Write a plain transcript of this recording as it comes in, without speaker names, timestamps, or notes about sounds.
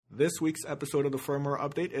This week's episode of the Firmware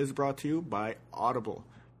Update is brought to you by Audible.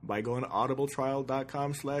 By going to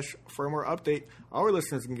audibletrial.com/firmware update, our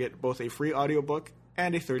listeners can get both a free audiobook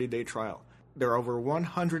and a 30-day trial. There are over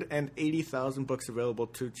 180,000 books available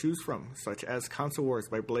to choose from, such as Console Wars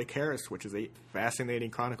by Blake Harris, which is a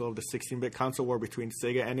fascinating chronicle of the 16-bit console war between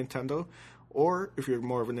Sega and Nintendo, or, if you're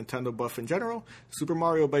more of a Nintendo buff in general, Super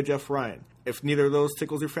Mario by Jeff Ryan. If neither of those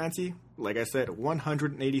tickles your fancy, like I said,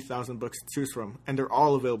 180,000 books to choose from, and they're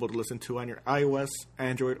all available to listen to on your iOS,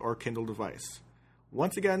 Android, or Kindle device.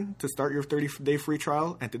 Once again, to start your 30-day free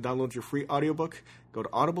trial and to download your free audiobook, go to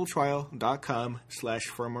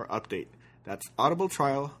audibletrial.com/firmware update. That's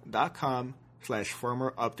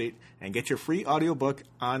audibletrial.com/firmware update and get your free audiobook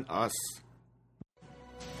on us.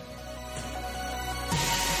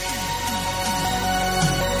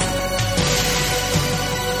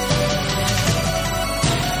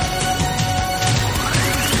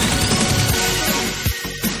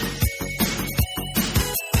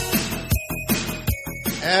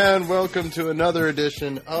 And welcome to another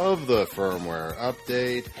edition of the Firmware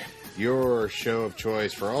Update, your show of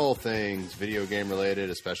choice for all things video game related,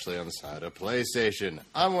 especially on the side of PlayStation.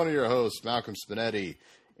 I'm one of your hosts, Malcolm Spinetti,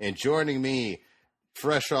 and joining me,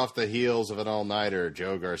 fresh off the heels of an all-nighter,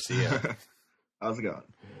 Joe Garcia. How's it going?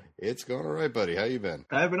 It's going all right, buddy. How you been?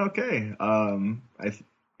 I've been okay.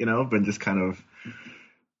 I've been just kind of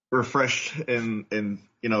refreshed in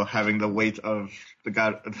having the weight of the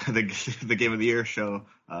Game of the Year show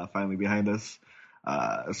finally behind us.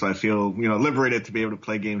 So I feel, liberated to be able to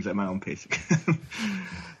play games at my own pace.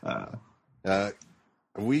 A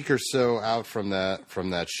week or so out from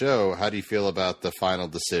that show, how do you feel about the final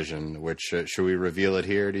decision? Which should we reveal it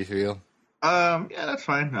here? Do you feel? Yeah, that's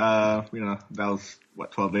fine. That was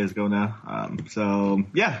 12 days ago now. I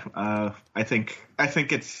think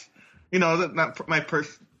it's not my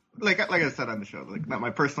like I said on the show, like not my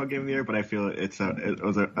personal game of the year, but I feel it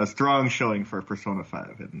was a strong showing for Persona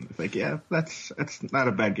 5, and it's like, yeah, it's not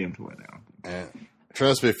a bad game to win now.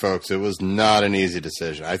 Trust me, folks, it was not an easy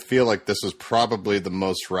decision. I feel like this was probably the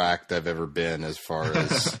most racked I've ever been as far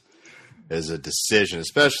as as a decision,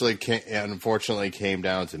 especially unfortunately came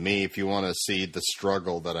down to me. If you want to see the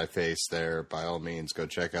struggle that I faced there, by all means, go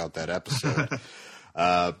check out that episode.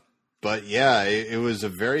 But yeah, it was a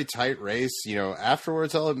very tight race.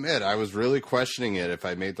 Afterwards, I'll admit, I was really questioning it if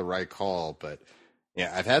I made the right call. But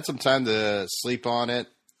yeah, I've had some time to sleep on it,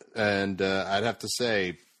 and I'd have to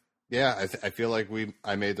say, yeah, I feel like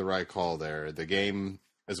I made the right call there. The game,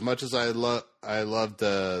 as much as I loved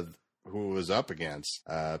who it was up against,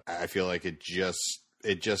 I feel like it just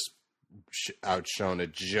outshone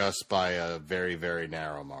it just by a very, very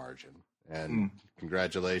narrow margin. And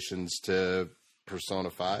congratulations to Persona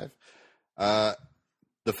 5.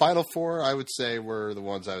 The final four, I would say, were the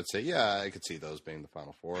ones I would say, yeah, I could see those being the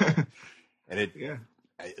final four. And it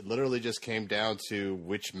literally just came down to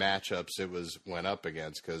which matchups it went up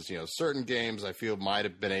against. Because, certain games I feel might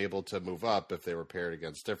have been able to move up if they were paired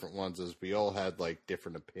against different ones, as we all had,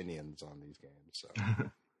 different opinions on these games. So,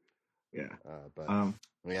 yeah. But let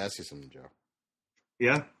me ask you something, Joe.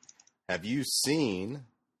 Yeah? Have you seen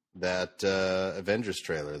that Avengers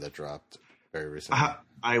trailer that dropped very recently?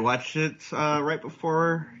 I watched it right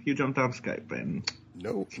before you jumped on Skype, and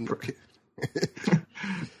no.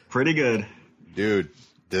 Pretty good, dude.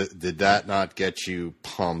 Did that not get you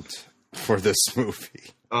pumped for this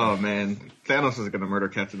movie? Oh man, Thanos is going to murder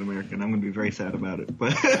Captain America, and I'm going to be very sad about it.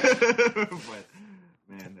 But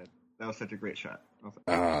man, that was such a great shot.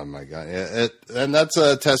 Oh my god, yeah, and that's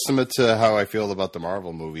a testament to how I feel about the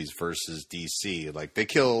Marvel movies versus DC. Like, they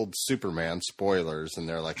killed Superman, spoilers, in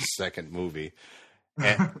their second movie,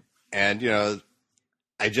 and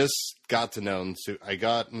I just got to know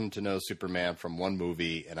Superman from one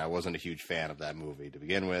movie, and I wasn't a huge fan of that movie to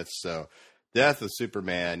begin with. So, death of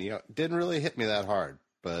Superman, didn't really hit me that hard.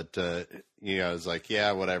 But it's like,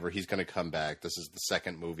 yeah, whatever. He's going to come back. This is the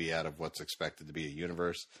second movie out of what's expected to be a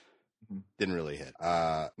universe. Didn't really hit.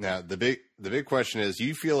 Now the big question is,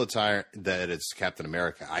 you feel that it's Captain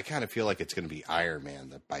America. I kind of feel like it's going to be Iron Man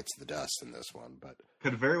that bites the dust in this one, but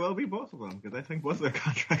could very well be both of them, because I think both of their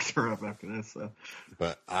contracts are up after this. So.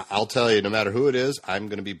 But I'll tell you, no matter who it is, I'm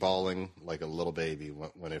going to be bawling like a little baby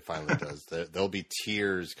when it finally does. There'll be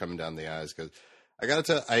tears coming down the eyes, because I got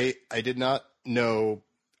to tell, I did not know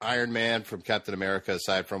Iron Man from Captain America,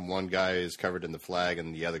 aside from one guy is covered in the flag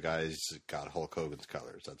and the other guy's got Hulk Hogan's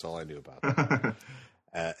colors. That's all I knew about that.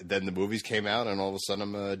 Then the movies came out, and all of a sudden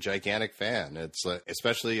I'm a gigantic fan. It's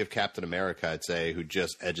especially of Captain America, I'd say, who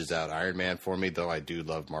just edges out Iron Man for me, though I do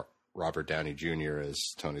love Robert Downey Jr. as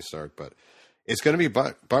Tony Stark. But it's going to be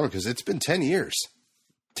a bummer, because it's been 10 years.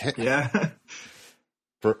 Yeah.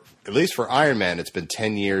 at least for Iron Man, it's been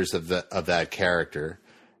 10 years of that character,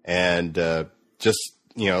 and just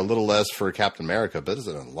a little less for Captain America, but it's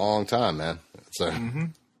been a long time, man. So,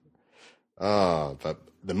 but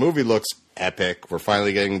the movie looks epic. We're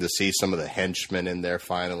finally getting to see some of the henchmen in there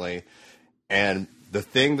finally, and the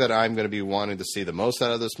thing that I'm going to be wanting to see the most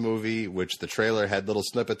out of this movie, which the trailer had little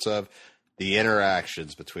snippets of, the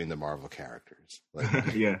interactions between the Marvel characters.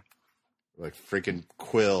 Like, yeah. Like freaking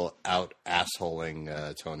Quill out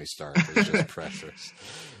assholing Tony Stark is just precious.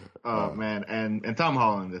 Oh man, and Tom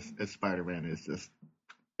Holland as Spider-Man is just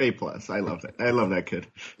A+. I love that. I love that kid.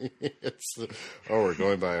 We're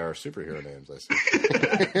going by our superhero names. I see.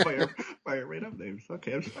 by our made up names.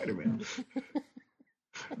 Okay, I'm Spider-Man.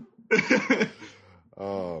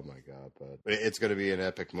 Oh my god, but it's going to be an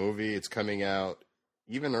epic movie. It's coming out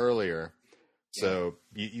even earlier. So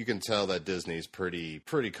you can tell that Disney's pretty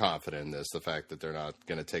confident in this. The fact that they're not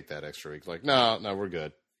going to take that extra week. Like, no, we're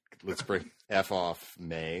good. Let's bring F off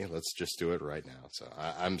May. Let's just do it right now. So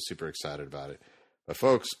I'm super excited about it. But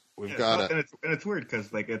folks, we've got and it's weird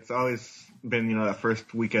because like it's always been that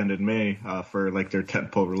first weekend in May for like their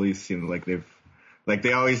tentpole release. Like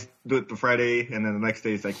they always do it the Friday, and then the next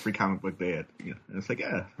day is like Free Comic Book Day. And it's like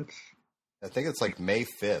I think it's like May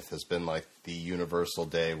 5th has been like the universal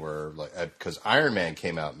day where like because Iron Man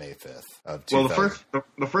came out May 5th of 2000. Well,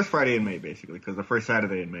 the first Friday in May basically, because the first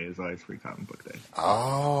Saturday in May is always Free Comic Book Day.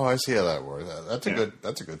 Oh, I see how that works. That's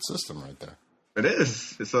a good system right there. It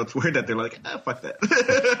is. So it's weird that they're like, fuck that,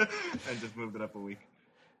 and just moved it up a week.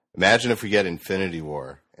 Imagine if we get Infinity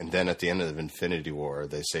War, and then at the end of Infinity War,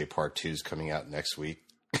 they say Part 2 is coming out next week.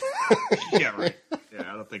 Yeah, right. Yeah,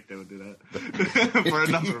 I don't think they would do that for a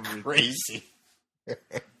number of reasons. Crazy.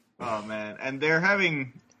 Oh man, and they're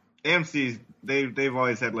having AMC's. They've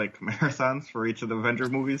always had like marathons for each of the Avenger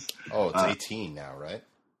movies. Oh, it's 18 now, right?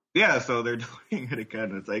 Yeah, so they're doing it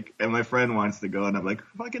again. It's like, and my friend wants to go, and I'm like,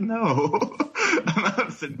 fucking no.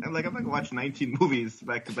 I'm like, I'm not gonna watch 19 movies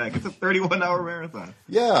back to back. It's a 31-hour marathon.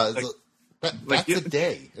 Yeah, that's a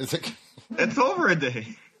day. It's over a day.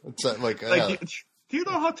 It's do you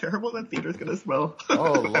know how terrible that theater's gonna smell?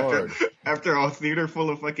 Oh Lord! after a theater full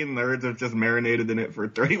of fucking nerds have just marinated in it for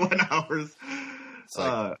 31 hours. It's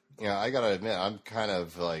like, I gotta admit, I'm kind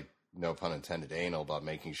of like, no pun intended, anal about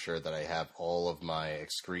making sure that I have all of my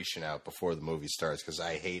excretion out before the movie starts because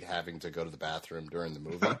I hate having to go to the bathroom during the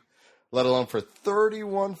movie, let alone for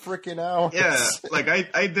 31 freaking hours. Yeah, like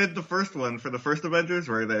I did the first one for the first Avengers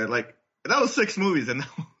where they're like, that was 6 movies and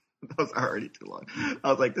that was already too long.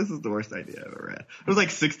 I was like, this is the worst idea I've ever had. It was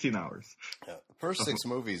like 16 hours. Yeah, the first 6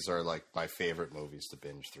 movies are like my favorite movies to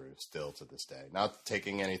binge through still to this day. Not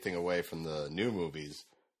taking anything away from the new movies,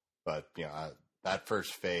 but that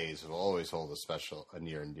first phase will always hold a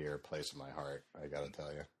near and dear place in my heart. I got to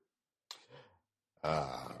tell you.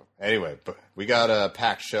 Anyway, but we got a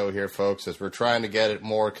packed show here, folks, as we're trying to get it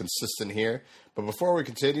more consistent here. But before we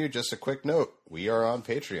continue, just a quick note. We are on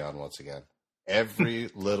Patreon once again.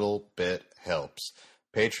 Every little bit helps.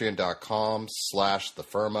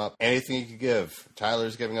 Patreon.com/thefirmup. Anything you can give.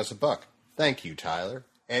 Tyler's giving us $1. Thank you, Tyler.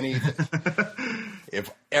 Anything.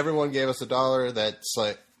 If everyone gave us $1, that's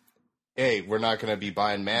like, hey, we're not going to be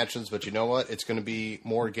buying mansions, but you know what? It's going to be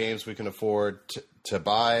more games we can afford to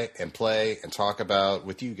buy and play and talk about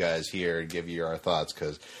with you guys here and give you our thoughts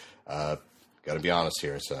because, got to be honest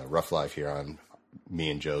here, it's a rough life here on me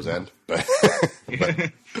and Joe's end. But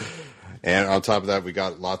and on top of that, we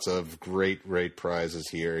got lots of great prizes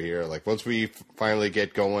here. Like once we finally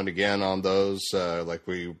get going again on those, like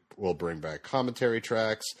we will bring back commentary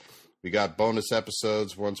tracks. We got bonus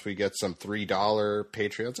episodes once we get some $3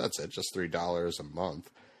 Patreons. That's it, just $3 a month.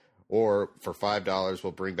 Or for $5,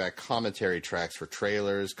 we'll bring back commentary tracks for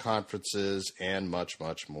trailers, conferences, and much,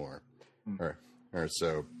 much more. All right,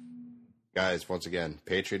 so guys, once again,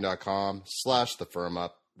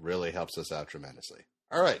 patreon.com/thefirmup really helps us out tremendously.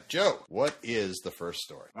 All right, Joe, what is the first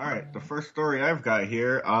story? All right, the first story I've got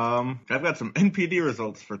here, I've got some NPD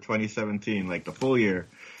results for 2017, like the full year.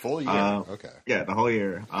 Full year? Okay. Yeah, the whole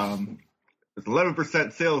year. It's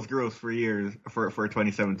 11% sales growth for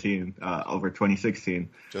 2017 over 2016.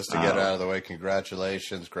 Just to get out of the way,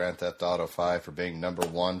 congratulations, Grand Theft Auto 5, for being number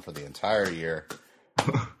 1 for the entire year.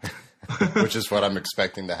 Which is what I'm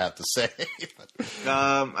expecting to have to say.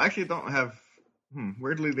 Actually, don't have...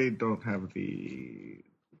 weirdly, they don't have the...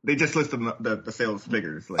 They just list the sales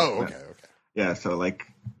figures. Like, okay. Yeah, so like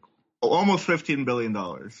almost $15 billion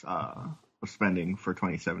of spending for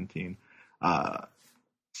 2017.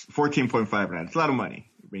 14.5. It's a lot of money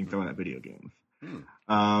being thrown at video games.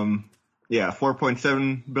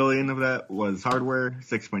 4.7 billion of that was hardware.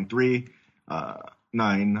 6.3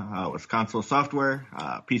 9 was console software.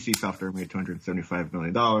 PC software made $275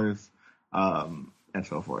 million, and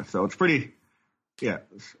so forth. So it's pretty. Yeah,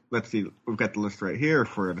 let's see. We've got the list right here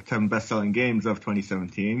for the 10 best-selling games of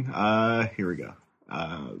 2017. Here we go.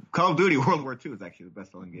 Call of Duty World War II is actually the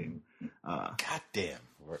best-selling game. God damn.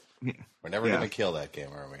 We're never going to kill that game,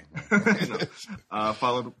 are we?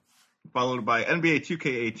 Followed by NBA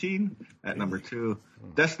 2K18 at number 2.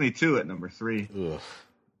 Destiny 2 at number 3.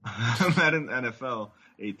 Madden NFL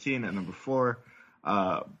 18 at number 4.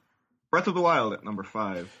 Breath of the Wild at number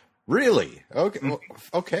 5. Really? Okay. Well,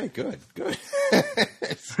 okay. Good.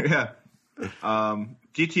 Yeah.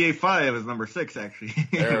 GTA 5 is number 6, actually.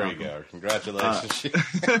 There we go. Congratulations.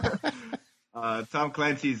 Tom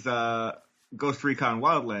Clancy's Ghost Recon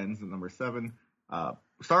Wildlands at number 7.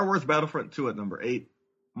 Star Wars Battlefront 2 at number 8.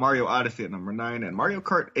 Mario Odyssey at number 9. And Mario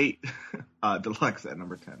Kart 8 Deluxe at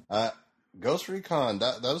number 10. Ghost Recon,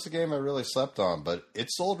 that was a game I really slept on, but it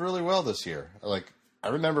sold really well this year. I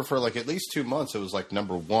remember for at least 2 months, it was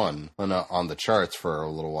number 1 on the charts for a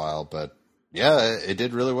little while. But yeah, it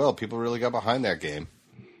did really well. People really got behind that game.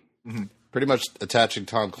 Mm-hmm. Pretty much attaching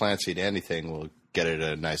Tom Clancy to anything will get it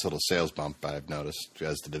a nice little sales bump, I've noticed,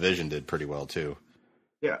 as The Division did pretty well too.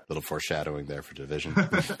 Yeah. A little foreshadowing there for Division.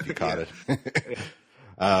 If you caught it.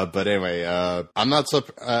 But anyway, I'm not.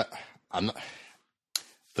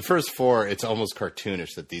 The first 4, it's almost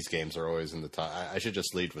cartoonish that these games are always in the top. I should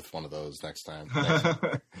just lead with one of those next time.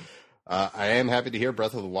 I am happy to hear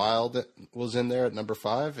Breath of the Wild was in there at number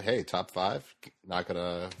 5. Hey, top 5. Not going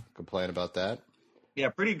to complain about that. Yeah,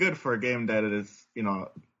 pretty good for a game that is,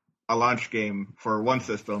 a launch game for one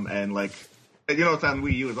system. And, it's on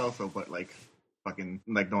Wii U as also, but, fucking,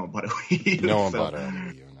 no one bought a Wii U. No one bought a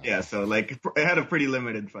Wii U. No. Yeah, so, it had a pretty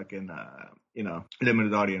limited fucking,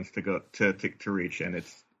 limited audience to go to reach, and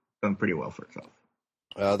it's done pretty well for itself.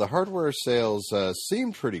 The hardware sales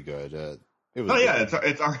seemed pretty good. It's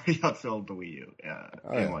already outsold the Wii U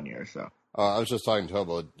in 1 year. So I was just talking to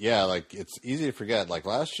Hobo. Yeah, it's easy to forget.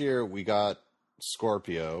 Last year we got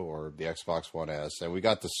Scorpio or the Xbox One S, and we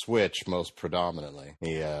got the Switch most predominantly.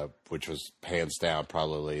 Which was hands down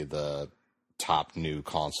probably the top new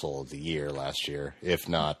console of the year last year, if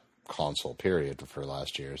not console period for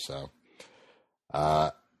last year. So.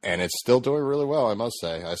 And it's still doing really well, I must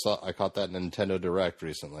say. I caught that Nintendo Direct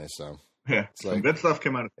recently, so yeah, some good stuff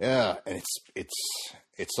came out. Yeah, and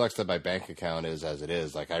it sucks that my bank account is as it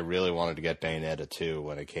is. I really wanted to get Bayonetta 2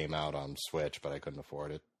 when it came out on Switch, but I couldn't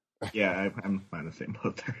afford it. Yeah, I'm on the same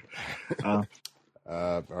boat there.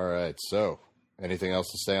 All right, so anything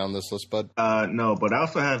else to say on this list, bud? No, but I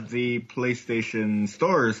also have the PlayStation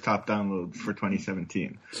Store's top downloads for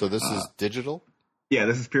 2017. So this is digital? Yeah,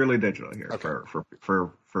 this is purely digital here. Okay.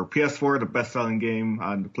 For PS4, the best-selling game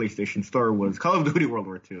on the PlayStation Store was Call of Duty World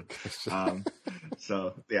War II.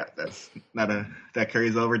 So yeah, that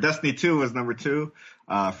carries over. Destiny 2 was number 2.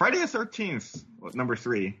 Friday the 13th was number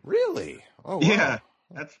 3. Really? Oh, wow. Yeah,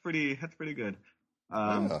 that's pretty good.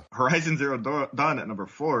 Horizon Zero Dawn at number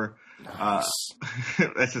 4. Nice.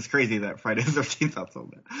 That's just crazy that Friday the 13th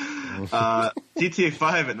outsold that. GTA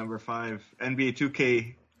 5 at number 5. NBA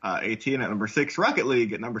 2K 18 at number 6, Rocket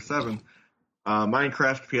League at number 7,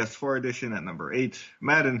 Minecraft PS4 edition at number 8,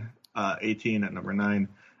 Madden 18 at number 9,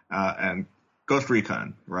 and Ghost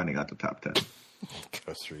Recon rounding out the top 10.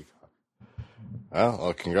 Ghost Recon.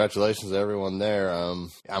 Well, congratulations to everyone there. I'm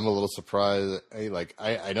a little surprised.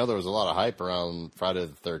 I know there was a lot of hype around Friday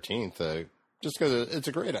the 13th, just because it's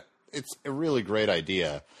a really great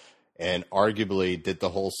idea. And arguably did the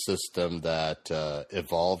whole system that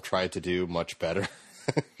Evolve tried to do much better.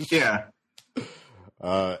 Yeah.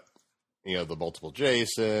 The multiple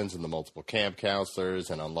Jasons and the multiple camp counselors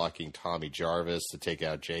and unlocking Tommy Jarvis to take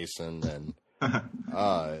out Jason. And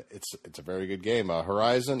it's a very good game.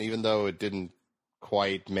 Horizon, even though it didn't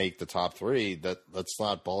quite make the top 3, let's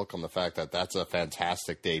not bulk on the fact that that's a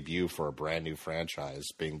fantastic debut for a brand new franchise,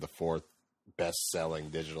 being the 4th best-selling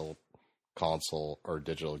digital console or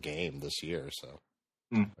digital game this year. So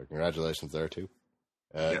congratulations there, too.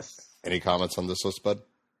 Yes. Any comments on this list, bud?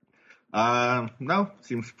 No,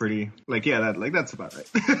 seems pretty that's about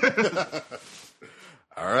right.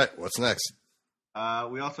 All right, what's next?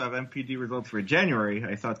 We also have MPD results for January.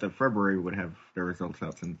 I thought that February would have their results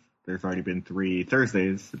out since there's already been 3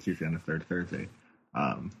 Thursdays. It's usually on the 3rd Thursday.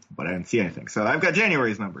 But I didn't see anything. So I've got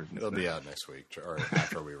January's numbers. It'll be out next week or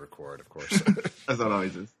after we record, of course. As it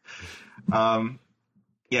always is.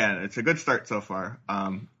 Yeah, it's a good start so far.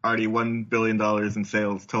 Already $1 billion in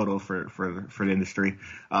sales total for the industry,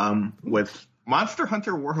 with Monster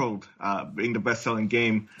Hunter World being the best-selling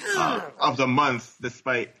game of the month,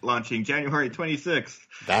 despite launching January 26th.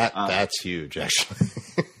 That's huge, actually.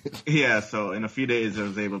 Yeah, so in a few days, I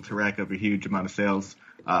was able to rack up a huge amount of sales.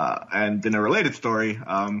 And in a related story,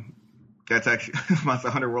 that's actually Monster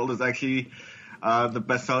Hunter World is actually the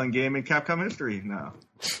best-selling game in Capcom history now.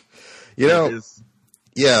 Let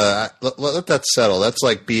that settle. That's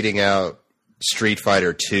like beating out Street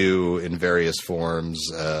Fighter 2 in various forms,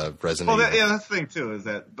 Resident Evil. That's the thing too, is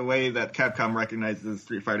that the way that Capcom recognizes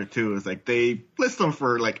Street Fighter 2 is like they list them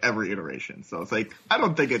for like every iteration. So it's like, I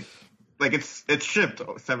don't think it's shipped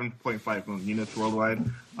 7.5 million units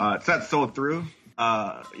worldwide. It's not sold through,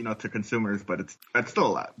 to consumers, but that's still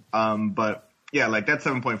a lot. But yeah, like that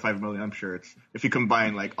 7.5 million, I'm sure it's, if you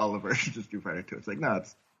combine like all the versions of Street Fighter 2, it's like, no, it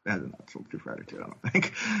hasn't sold Street Fighter 2, I don't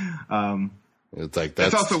think. It's like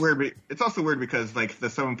that's... It's also weird. It's also weird because like the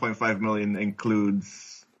 7.5 million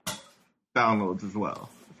includes downloads as well.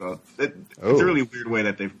 So it's a really weird way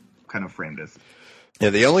that they've kind of framed this.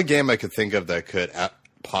 Yeah, the only game I could think of that could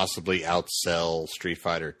possibly outsell Street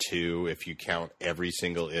Fighter 2 if you count every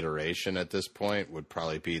single iteration at this point would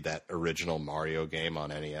probably be that original Mario game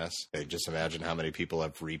on NES. Just imagine how many people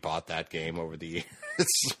have rebought that game over the years.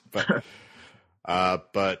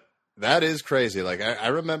 But that is crazy. Like I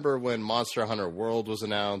remember when Monster Hunter World was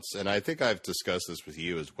announced, and I think I've discussed this with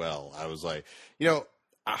you as well. I was like,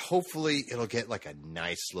 hopefully it'll get like a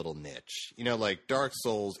nice little niche. Like Dark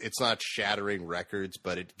Souls, it's not shattering records,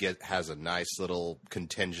 but it has a nice little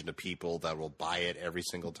contingent of people that will buy it every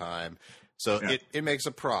single time. So it makes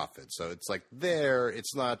a profit. So it's like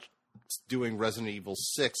it's not doing Resident Evil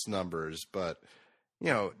 6 numbers, but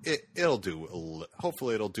it'll do.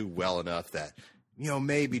 Hopefully it'll do well enough that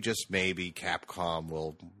maybe, just maybe, Capcom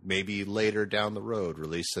will maybe later down the road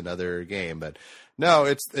release another game. But no,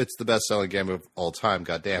 it's the best-selling game of all time,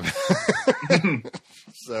 goddamn.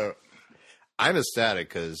 So I'm ecstatic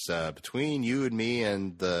because between you and me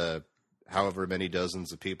and the however many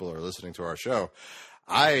dozens of people are listening to our show,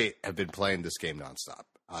 I have been playing this game nonstop.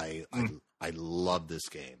 I love this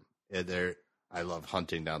game. I love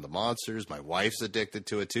hunting down the monsters. My wife's addicted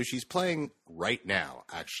to it too. She's playing right now,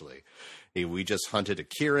 actually. We just hunted a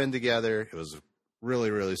Kirin together. It was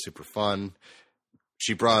really, really super fun.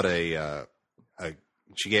 She brought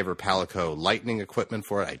she gave her Palico lightning equipment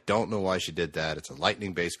for it. I don't know why she did that. It's a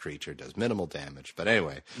lightning-based creature. It does minimal damage. But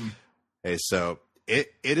anyway, hey, so it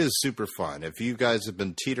is super fun. If you guys have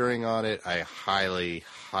been teetering on it, I highly,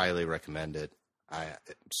 highly recommend it. I'm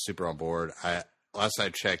super on board. Last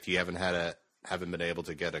I checked, you haven't been able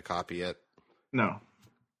to get a copy yet? No.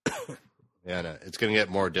 Yeah, no, it's going to get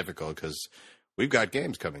more difficult because we've got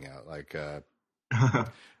games coming out. Like,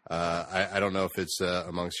 I don't know if it's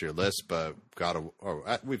amongst your list, but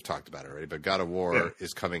we've talked about it already. But God of War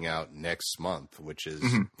is coming out next month, which is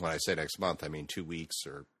when I say next month, I mean 2 weeks,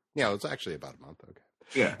 or it's actually about a month. Okay.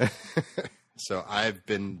 Yeah. So I've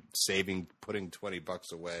been putting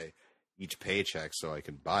 $20 away each paycheck so I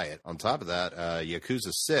can buy it. On top of that,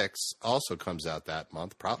 Yakuza 6 also comes out that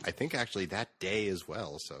month. I think actually that day as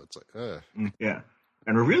well. So it's like, yeah.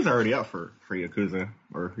 And reviews are already out for Yakuza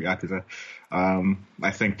or Yakuza.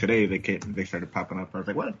 I think today they started popping up. I was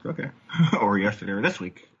like, what? Okay. Or yesterday or this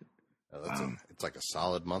week. It's like a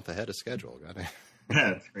solid month ahead of schedule. Yeah,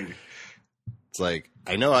 it's crazy. It's like,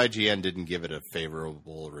 I know IGN didn't give it a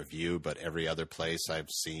favorable review, but every other place I've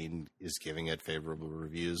seen is giving it favorable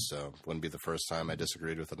reviews. So it wouldn't be the first time I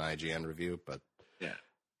disagreed with an IGN review, but yeah,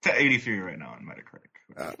 it's at 83 right now on Metacritic.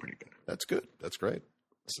 That's pretty good. That's good. That's great.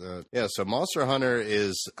 So, so Monster Hunter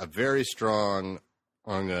is a very strong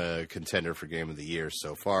contender for Game of the Year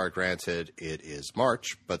so far. Granted, it is March,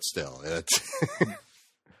 but still, it's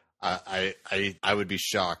I would be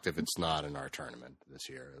shocked if it's not in our tournament this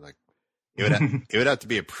year. Like, it would have to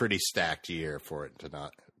be a pretty stacked year for it to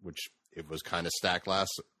not, which it was kind of stacked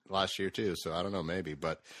last year too. So I don't know, maybe,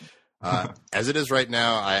 but as it is right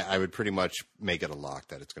now, I would pretty much make it a lock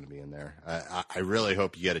that it's going to be in there. I really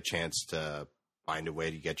hope you get a chance to find a way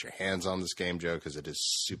to get your hands on this game, Joe, because it is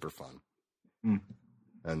super fun.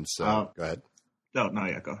 And so, go ahead. No,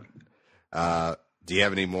 yeah, go ahead. Do you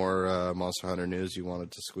have any more Monster Hunter news you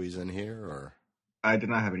wanted to squeeze in here, or? I did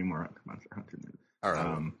not have any more Monster Hunter news. All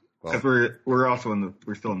right. Because we're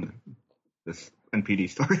still in this NPD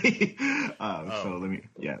story.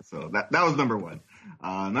 So that was number one.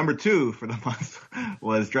 Number two for the month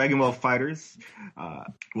was Dragon Ball FighterZ,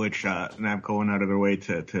 which Namco went out of their way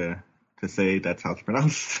to say that's how it's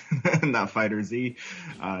pronounced, not Fighter Z.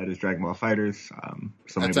 It is Dragon Ball FighterZ.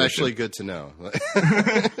 That's actually good to know.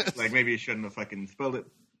 Like maybe you shouldn't have fucking spelled it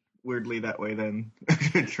weirdly that way then.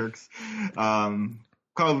 Jerks.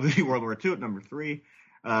 Call of Duty World War II at number 3.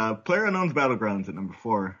 PlayerUnknown's Battlegrounds at number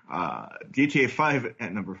 4. GTA 5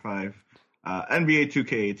 at number 5. NBA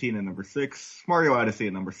 2K18 at number 6. Mario Odyssey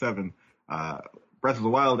at number 7. Breath of the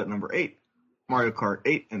Wild at number 8. Mario Kart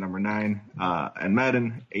 8 at number 9. And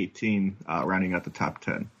Madden 18 rounding out the top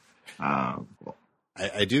 10.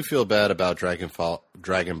 I do feel bad about Dragon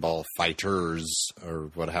Ball Fighters, or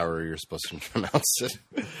however you're supposed to pronounce it.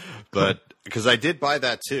 But because I did buy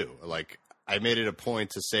that too. Like, I made it a point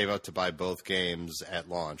to save up to buy both games at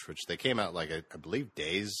launch, which they came out like, I believe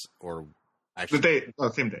days or actually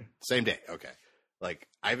same day. Same day. Okay. Like,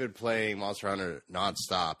 I've been playing Monster Hunter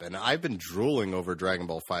nonstop, and I've been drooling over Dragon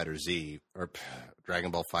Ball Fighter Z or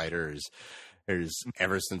Dragon Ball Fighters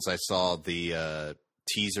ever since I saw the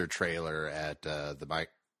teaser trailer at the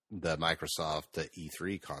Microsoft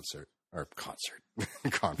E3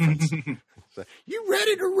 conference. So, you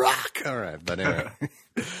ready to rock? All right, but anyway.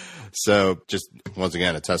 So just once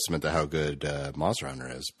again, a testament to how good Monster Hunter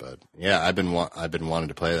is. But yeah, I've been wanting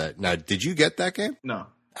to play that. Now, did you get that game? No.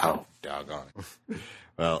 Oh, doggone it.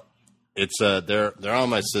 Well, it's they're on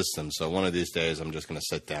my system, so one of these days I'm just going to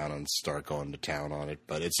sit down and start going to town on it.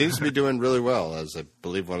 But it seems to be doing really well, as I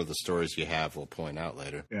believe one of the stories you have will point out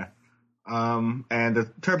later. Yeah. And in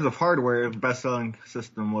terms of hardware, the best-selling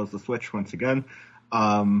system was the Switch once again.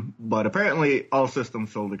 But apparently all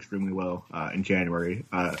systems sold extremely well in January.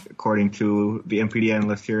 According to the NPD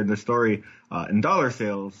analyst here in the story, in dollar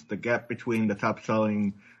sales, the gap between the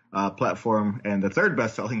top-selling platform and the third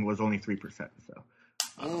best-selling was only 3%. So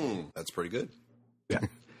that's pretty good. Yeah.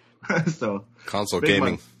 So console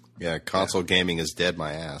gaming. Console gaming is dead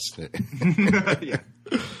my ass. Yeah.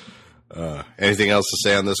 Anything else to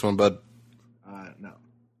say on this one, bud? No.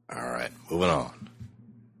 All right, moving on.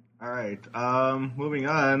 All right. Moving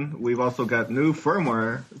on, we've also got new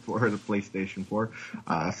firmware for the PlayStation 4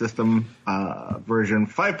 system. Version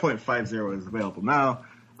 5.50 is available now,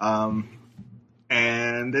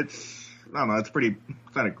 and it's not a great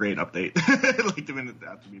update. Like, to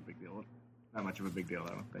have to be a big deal. Not much of a big deal, I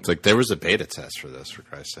don't think. It's like there was a beta test for this, for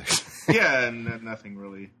Christ's sake. Yeah, and nothing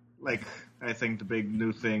really. Like, I think the big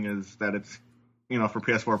new thing is that it's, for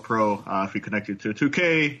PS4 Pro, if you connect it to a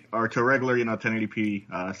 2K or to a regular,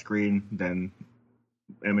 1080p screen, then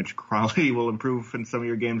image quality will improve in some of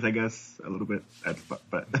your games, I guess, a little bit.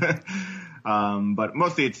 But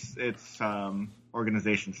mostly it's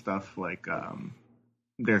organization stuff. Like,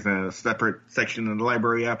 there's a separate section in the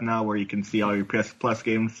library app now where you can see all your PS Plus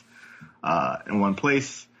games in one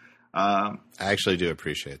place. I actually do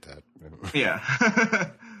appreciate that. Yeah.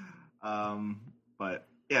 But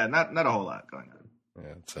yeah, not a whole lot going on.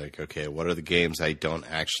 Yeah, it's like, okay, what are the games I don't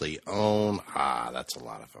actually own? That's a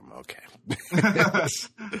lot of them. Okay.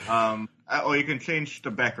 You can change the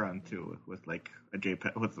background too with like a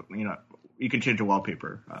JPEG. With you can change the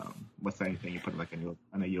wallpaper with anything. You put like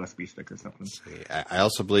on a USB stick or something. I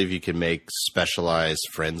also believe you can make specialized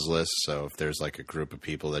friends lists. So if there's like a group of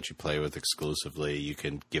people that you play with exclusively, you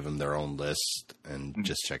can give them their own list and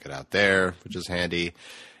just check it out there, which is handy.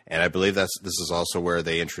 And I believe this is also where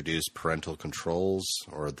they introduced parental controls,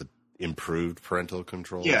 or the improved parental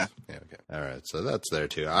controls. Yeah. Okay. All right. So that's there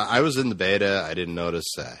too. I was in the beta. I didn't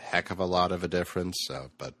notice a heck of a lot of a difference.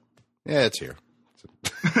 But yeah, it's here.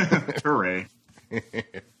 Hooray.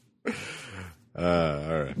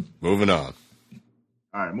 All right. Moving on.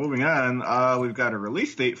 All right. Moving on. We've got a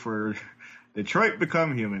release date for Detroit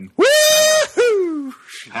Become Human. Woo!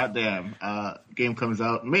 Hot damn. Game comes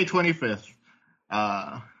out May 25th.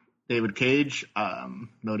 David Cage,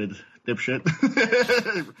 noted dipshit,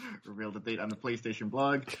 revealed the date on the PlayStation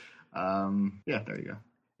blog. Yeah, there you go.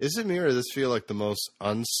 Is it me, or does this feel like the most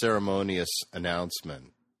unceremonious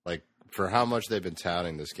announcement? Like, for how much they've been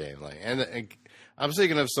touting this game. Like, and I'm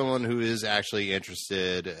thinking of someone who is actually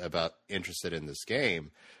interested in this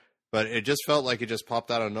game, but it just felt like it just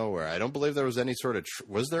popped out of nowhere. I don't believe there was any sort of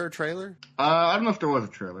was there a trailer? I don't know if there was a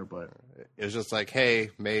trailer, but it was just like,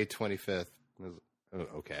 hey, May 25th.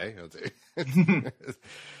 Okay.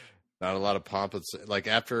 Not a lot of pomp. Like,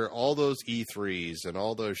 after all those E3s and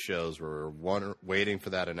all those shows were waiting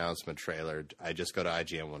for that announcement trailer, I just go to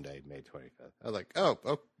IGN one day, May 25th. I was like,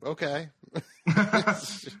 oh okay.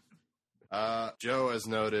 Joe, as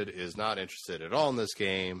noted, is not interested at all in this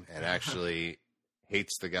game, and actually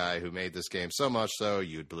hates the guy who made this game so much so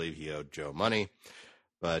you'd believe he owed Joe money.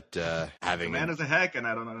 But having the man is a hack, and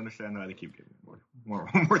I don't understand why they keep giving him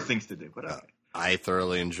more things to do. But okay. I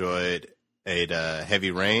thoroughly enjoyed Heavy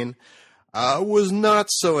Rain. I was not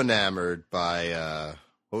so enamored by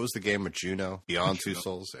what was the game with Juno? Beyond Two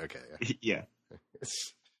Souls? Okay. Yeah.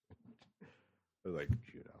 I like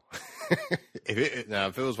Juno.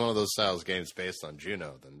 if it was one of those styles games based on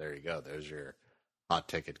Juno, then there you go. There's your hot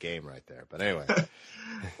ticket game right there. But anyway,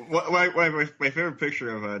 my favorite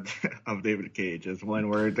picture of David Cage is one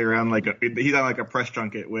where they're on he's on a press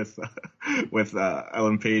junket with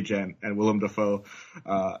Ellen Page and Willem Dafoe,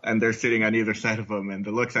 and they're sitting on either side of him, and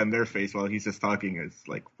the looks on their face while he's just talking is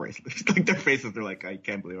like priceless. Like their faces, they're like, I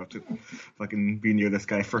can't believe I have to fucking be near this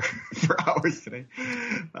guy for hours today.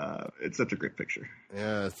 It's such a great picture.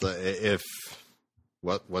 Yeah, it's like, if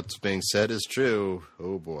what's being said is true,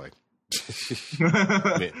 oh boy.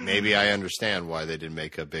 Maybe I understand why they didn't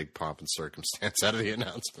make a big pomp and circumstance out of the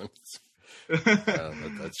announcements.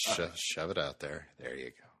 Let's shove it out there. There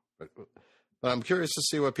you go. But I'm curious to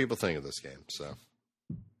see what people think of this game. So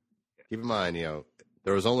keep in mind,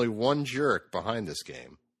 there was only one jerk behind this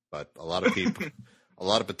game, but a lot of people, a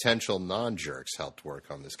lot of potential non-jerks helped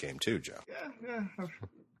work on this game too, Joe. Yeah.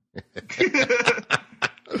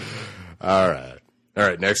 All right.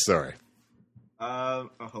 Next story.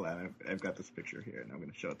 Hold on. I've got this picture here, and I'm going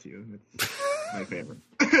to show it to you. It's my favorite.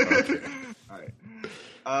 Okay. All right.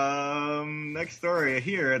 Next story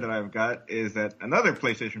here that I've got is that another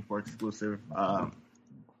PlayStation 4 exclusive,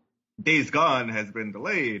 Days Gone, has been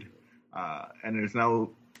delayed, and is now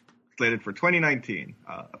slated for 2019.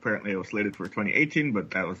 Apparently, it was slated for 2018, but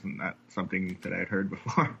that was not something that I had heard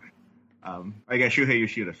before. I guess Shuhei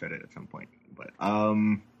Yoshida said it at some point, but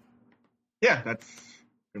yeah, that's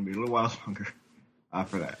going to be a little while longer.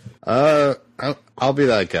 For that. I'll be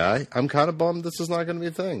that guy. I'm kind of bummed this is not going to be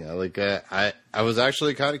a thing. I was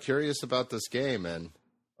actually kind of curious about this game, and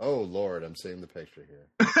oh Lord, I'm seeing the picture here.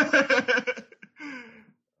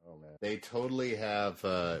 Oh man, they totally have.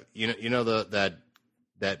 That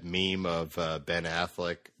meme of Ben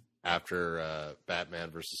Affleck after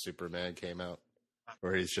Batman versus Superman came out,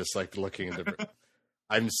 where he's just like looking at the.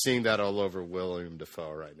 I'm seeing that all over William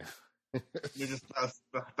Dafoe right now. You're just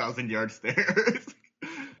 1,000-yard stairs.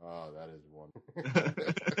 Oh, that is one.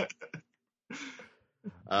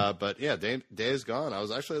 But yeah, Days Gone. I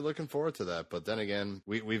was actually looking forward to that. But then again,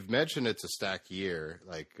 we've mentioned it's a stacked year.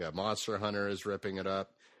 Like Monster Hunter is ripping it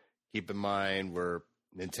up. Keep in mind,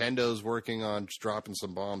 Nintendo's working on dropping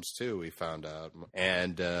some bombs too, we found out.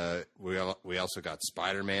 And we also got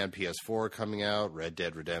Spider-Man PS4 coming out, Red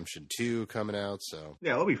Dead Redemption 2 coming out. So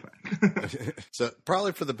yeah, it'll be fine. So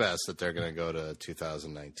probably for the best that they're going to go to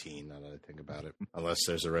 2019, now that I think about it. Unless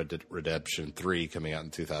there's a Red Dead Redemption 3 coming out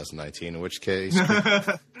in 2019, in which case,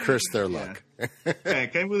 curse their luck. Yeah, I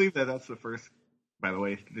can't believe that's the first. By the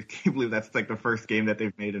way, I can't believe that's like the first game that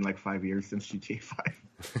they've made in like 5 years since GTA 5.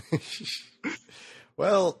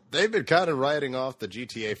 Well, they've been kind of riding off the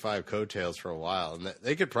GTA 5 coattails for a while, and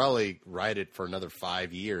they could probably ride it for another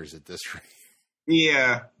 5 years at this rate.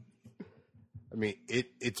 Yeah. I mean,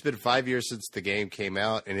 it's been 5 years since the game came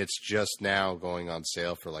out, and it's just now going on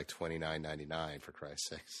sale for like $29.99, for Christ's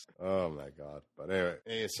sakes. Oh, my God. But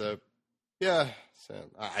anyway, so, yeah. So,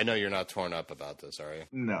 I know you're not torn up about this, are you?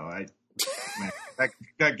 No, man,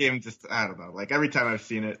 that game just, I don't know. Like, every time I've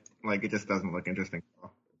seen it, like, it just doesn't look interesting at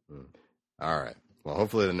all. All right. Well,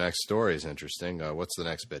 hopefully the next story is interesting. What's the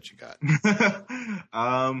next bit you got?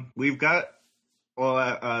 We've got,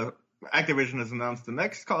 Activision has announced the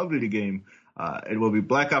next Call of Duty game. It will be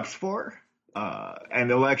Black Ops 4,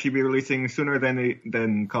 and it will actually be releasing sooner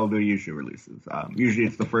than Call of Duty usually releases. Usually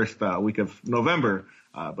it's the first week of November,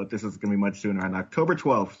 but this is going to be much sooner, on October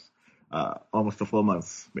 12th, almost a full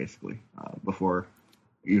month, basically, before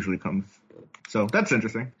it usually comes. So that's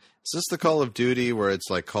interesting. Is this the Call of Duty where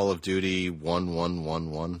it's like Call of Duty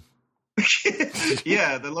 1111?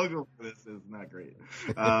 Yeah, the logo for this is not great.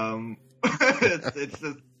 It's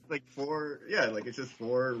just like it's just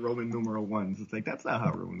 4 Roman numeral ones. It's like, that's not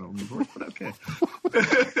how Roman numerals work, but okay.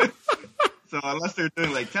 So unless they're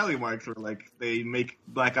doing like tally marks where like they make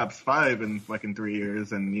Black Ops 5 in fucking 3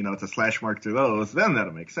 years and it's a slash mark to those, then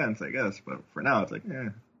that'll make sense, I guess. But for now, it's like,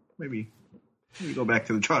 maybe go back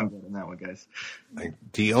to the drawing board on that one, guys.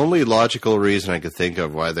 The only logical reason I could think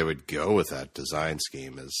of why they would go with that design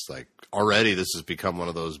scheme is like already this has become one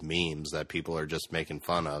of those memes that people are just making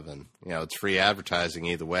fun of. And, it's free advertising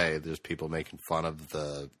either way. There's people making fun of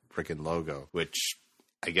the freaking logo, which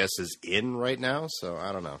I guess is in right now. So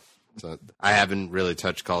I don't know. So I haven't really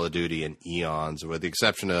touched Call of Duty in eons, with the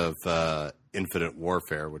exception of Infinite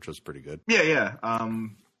Warfare, which was pretty good. Yeah.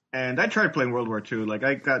 And I tried playing World War II. Like,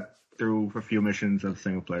 I got through a few missions of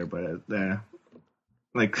single player, but it didn't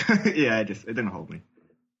hold me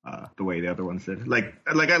the way the other ones did. Like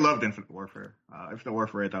I loved Infinite Warfare. Infinite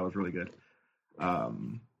Warfare I thought was really good.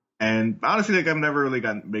 And honestly, like, I've never really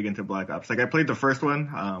gotten big into Black Ops. Like, I played the first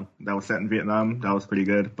one that was set in Vietnam. That was pretty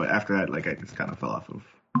good. But after that, like, I just kind of fell off of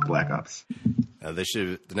Black Ops.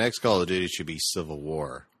 The next Call of Duty should be Civil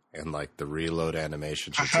War, and like the reload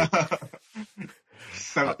animation should take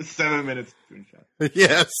 7 minutes between shots.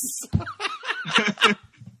 Yes.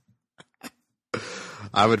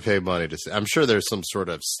 I would pay money to see. I'm sure there's some sort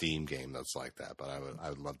of Steam game that's like that, but I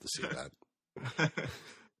would love to see that.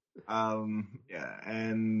 Yeah,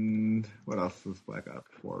 and what else was Black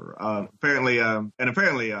Ops 4? Apparently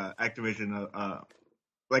Activision,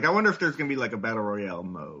 like, I wonder if there's gonna be like a battle royale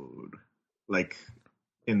mode, like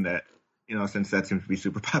in that, since that seems to be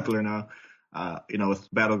super popular now,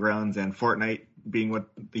 with Battlegrounds and Fortnite being what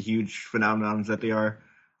the huge phenomenons that they are,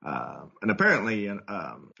 and apparently,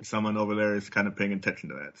 someone over there is kind of paying attention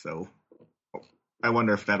to that. So I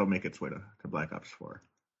wonder if that'll make its way to Black Ops 4.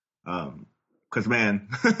 Because, man,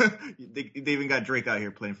 they even got Drake out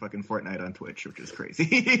here playing fucking Fortnite on Twitch, which is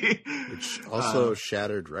crazy. Which also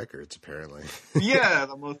shattered records, apparently. Yeah,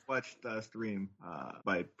 the most watched stream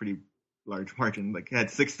by a pretty large margin. Like, had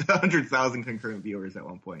 600,000 concurrent viewers at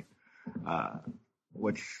one point,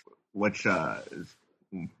 which is,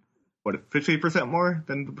 50% more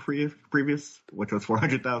than the previous, which was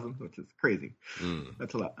 400,000, which is crazy.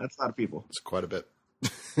 That's a lot. That's a lot of people. It's quite a bit.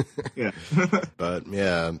 Yeah. But,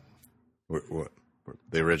 yeah.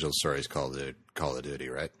 The original story is Call of Duty,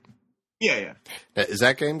 right? Yeah. Now, is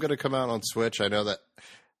that game going to come out on Switch? I know that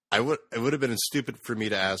it would have been stupid for me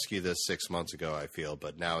to ask you this 6 months ago, I feel,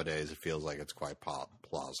 but nowadays it feels like it's quite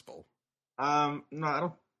plausible. No,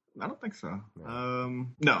 I don't think so.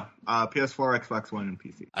 No. PS4, Xbox One, and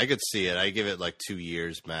PC. I could see it. I give it like 2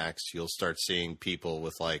 years max. You'll start seeing people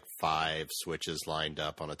with like 5 Switches lined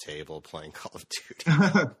up on a table playing Call of Duty.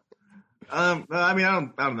 I mean, I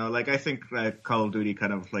don't know. Like, I think that Call of Duty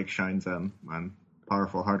kind of like shines on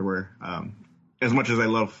powerful hardware. As much as I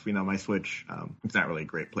love, my Switch, it's not really a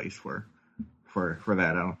great place for that.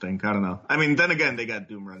 I don't think. I don't know. I mean, then again, they got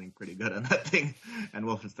Doom running pretty good on that thing, and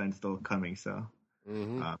Wolfenstein's still coming. So,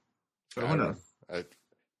 so who knows?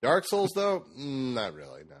 Dark Souls, though, not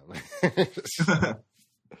really. No.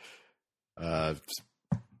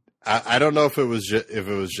 I don't know if it was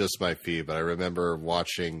just my feed, but I remember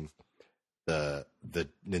watching the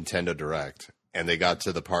Nintendo Direct, and they got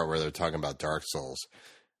to the part where they're talking about Dark Souls,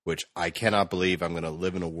 which I cannot believe I'm going to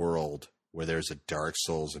live in a world where there's a Dark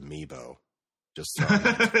Souls amiibo. Just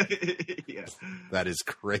yeah. That is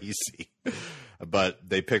crazy. But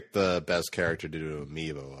they picked the best character to do an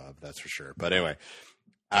amiibo of, that's for sure. But anyway,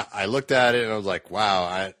 I looked at it and I was like,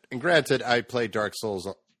 wow. And granted, I played Dark Souls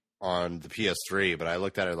on the PS3, but I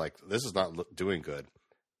looked at it like, this is not doing good.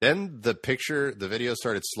 Then the video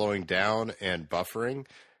started slowing down and buffering,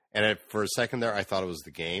 and for a second there, I thought it was the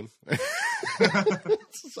game.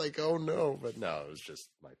 It's like, oh no, but no, it was just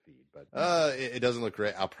my feed. But it doesn't look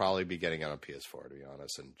great. I'll probably be getting it on PS4, to be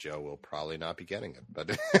honest, and Joe will probably not be getting it.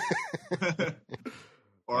 But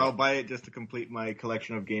or I'll buy it just to complete my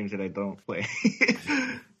collection of games that I don't play.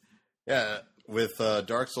 Yeah, with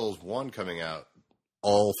Dark Souls 1 coming out,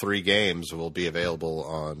 all 3 games will be available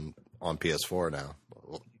on PS4 now.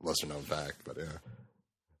 Lesser known fact, but yeah.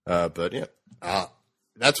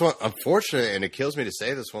 That's what, unfortunate, and it kills me to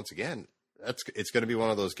say this once again. It's going to be one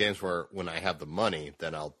of those games where when I have the money,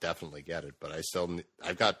 then I'll definitely get it. But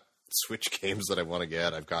I've got Switch games that I want to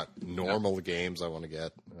get. I've got normal games I want to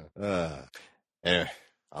get. Anyway,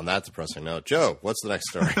 on that depressing note, Joe, what's the next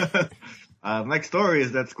story? Next story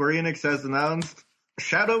is that Square Enix has announced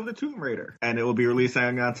Shadow of the Tomb Raider, and it will be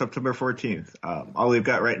releasing on September 14th. All we've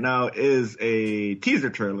got right now is a teaser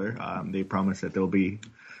trailer. They promise that they'll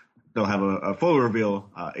have a full reveal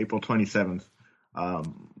April 27th.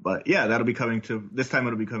 But yeah, that'll be coming this time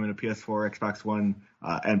it'll be coming to PS4, Xbox One,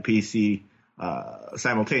 and PC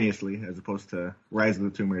simultaneously, as opposed to Rise of the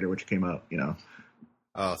Tomb Raider, which came out,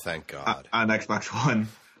 oh, thank God, on Xbox One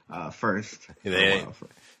first.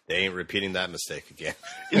 They ain't repeating that mistake again.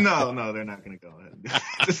 No, they're not going to go ahead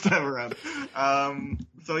this time around.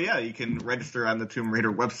 So yeah, you can register on the Tomb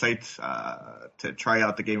Raider website to try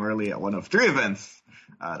out the game early at one of 3 events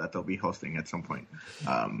that they'll be hosting at some point.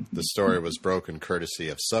 The story was broken courtesy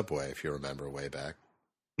of Subway, if you remember way back.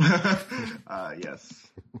 Yes.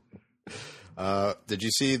 Did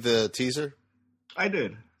you see the teaser? I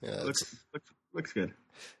did. Yeah, looks good.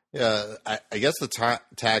 Yeah, I guess the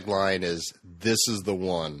tagline is, this is the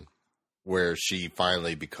one where she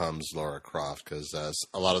finally becomes Lara Croft, because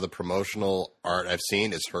a lot of the promotional art I've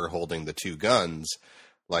seen is her holding the 2 guns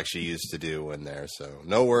like she used to do in there. So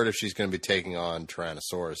no word if she's going to be taking on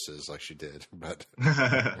Tyrannosauruses like she did. But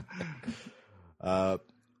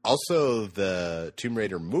also, the Tomb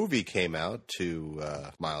Raider movie came out to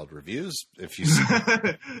mild reviews. If you see.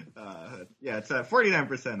 Yeah, it's at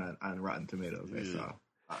 49% on Rotten Tomatoes. I saw.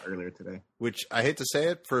 earlier today. Which, I hate to say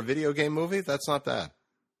it, for a video game movie, that's not bad.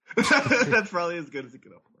 That's probably as good as it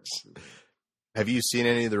could hope for. Have you seen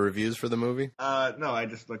any of the reviews for the movie? No, I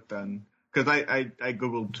just looked on because I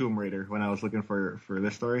googled Tomb Raider when I was looking for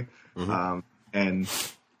this story, and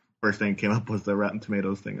first thing came up was the Rotten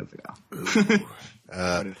Tomatoes thing. I was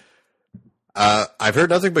like, I've heard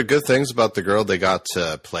nothing but good things about the girl they got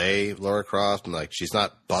to play Lara Croft, and like she's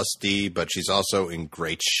not busty, but she's also in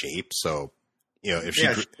great shape. So, you know, if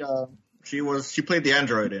she played the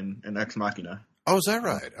android in Ex Machina. Oh, is that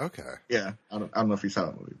right? Okay. Yeah, I don't know if you saw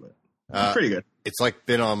that movie, but it's pretty good. It's like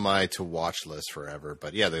been on my to watch list forever,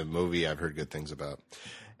 but yeah, the movie I've heard good things about.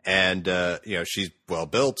 And you know, she's well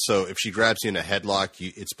built, so if she grabs you in a headlock,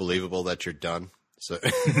 it's believable that you're done. So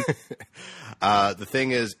the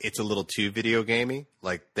thing is, it's a little too video gamey.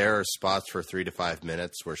 Like there are spots for 3 to 5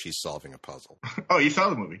 minutes where she's solving a puzzle. Oh, you saw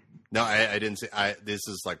the movie? No, I didn't see. This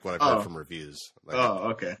is like what I've heard from reviews. Like,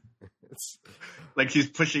 okay. It's like she's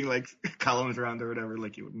pushing like columns around or whatever,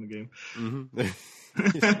 like you would in the game.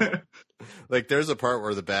 Mm-hmm. Like there's a part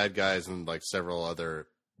where the bad guys and like several other,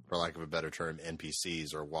 for lack of a better term,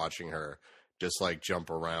 NPCs are watching her just like jump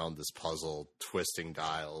around this puzzle, twisting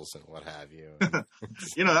dials and what have you.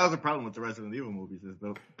 You know, that was a problem with the Resident Evil movies, is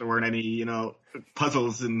there weren't any, you know,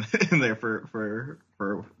 puzzles in there for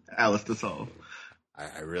Alice to solve.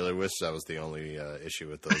 I really wish that was the only issue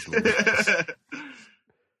with those movies.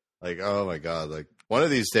 Like, oh my God, like one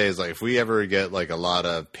of these days, like if we ever get like a lot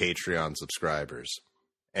of Patreon subscribers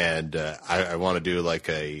and I want to do like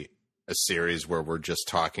a series where we're just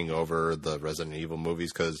talking over the Resident Evil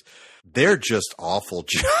movies because they're just awful.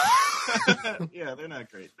 Yeah, they're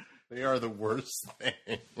not great. They are the worst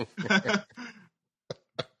thing.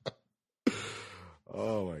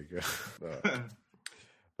 Oh my God.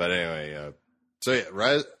 But anyway, so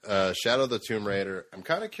yeah, Shadow of the Tomb Raider. I'm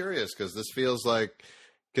kind of curious because this feels like,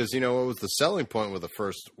 because you know what was the selling point with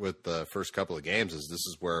the first couple of games is this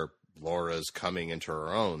is where Laura's coming into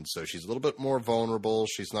her own. So she's a little bit more vulnerable.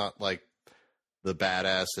 She's not like the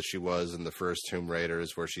badass that she was in the first Tomb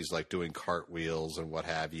Raiders, where she's like doing cartwheels and what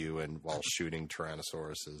have you, and while shooting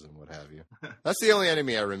Tyrannosauruses and what have you. That's the only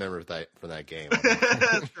enemy I remember from that game.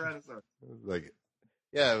 Tyrannosaurus. Like,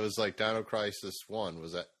 yeah, it was like Dino Crisis 1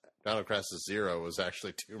 was that. Dino Crisis 0 was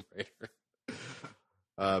actually Tomb Raider.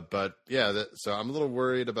 But yeah, so I'm a little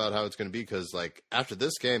worried about how it's going to be because, like, after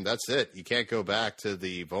this game, that's it. You can't go back to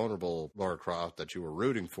the vulnerable Lara Croft that you were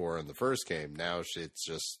rooting for in the first game. Now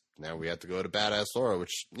now we have to go to badass Laura,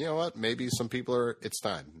 which, you know what? Maybe some people it's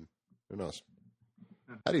time. Who knows?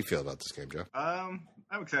 How do you feel about this game, Joe? I'm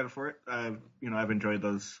excited for it. I've enjoyed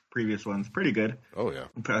those previous ones pretty good. Oh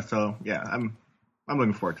yeah. So yeah, I'm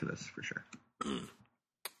looking forward to this for sure.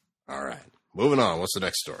 All right, moving on. What's the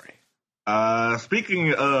next story?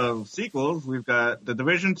 Speaking of sequels, we've got The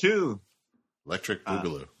Division 2. Electric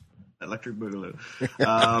Boogaloo. Electric Boogaloo.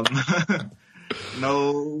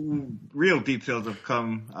 No real details have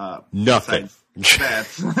come. Nothing.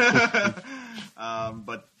 That.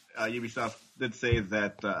 But Ubisoft did say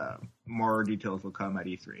that more details will come at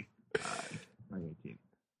E3 2018.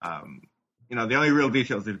 The only real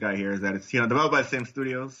details they've got here is that it's developed by the same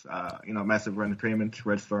studios, Massive Entertainment,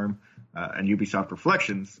 Red Storm, and Ubisoft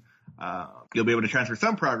Reflections. You'll be able to transfer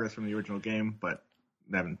some progress from the original game, but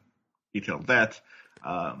they haven't detailed that.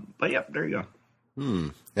 But yeah, there you go.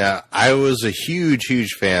 Yeah, I was a huge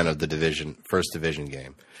fan of the first Division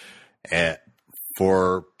game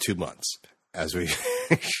for 2 months. As we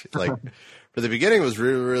like, for the beginning, it was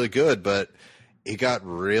really, really good, but it got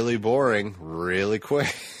really boring really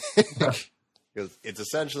quick. Because it's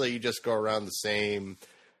essentially you just go around the same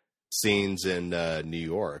scenes in New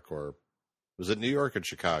York, or was it New York or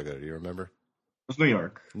Chicago? Do you remember? It was New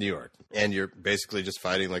York. New York. And you're basically just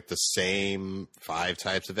fighting like the same 5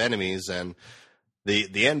 types of enemies, and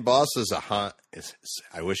the end boss is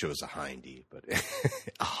I wish it was a hindy, but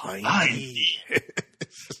a hindy.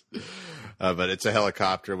 But it's a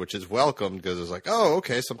helicopter, which is welcome because it's like, oh,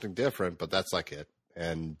 okay, something different, but that's like it.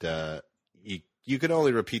 And you can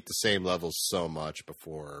only repeat the same levels so much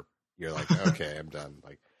before you're like, okay, I'm done.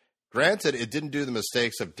 Like, granted, it didn't do the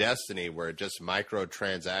mistakes of Destiny where it just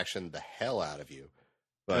microtransactioned the hell out of you,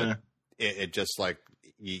 but it just like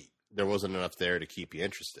there wasn't enough there to keep you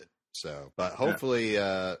interested. So, but hopefully,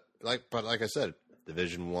 like I said,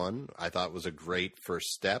 Division 1 I thought was a great first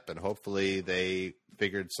step, and hopefully they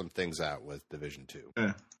figured some things out with Division 2.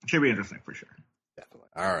 Should be interesting for sure. Definitely.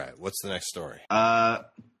 All right, what's the next story?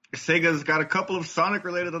 Sega's got a couple of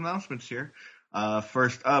Sonic-related announcements here.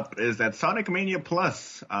 First up is that Sonic Mania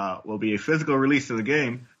Plus will be a physical release of the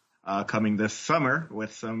game coming this summer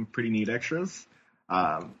with some pretty neat extras.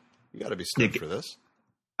 You got to be stoked for this.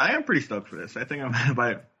 I am pretty stoked for this. I think I'm going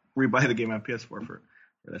to rebuy the game on PS4 for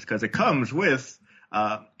this because it comes with,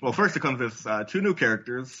 first it comes with 2 new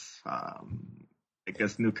characters. I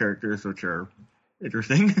guess new characters, which are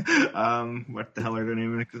interesting. What the hell are their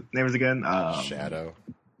names again? Shadow.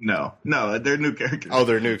 No, they're new characters. Oh,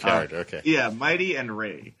 they're new character. Okay. Yeah, Mighty and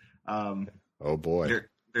Ray. Oh boy.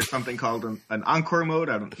 There's something called an encore mode.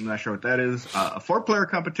 I'm not sure what that is. A 4-player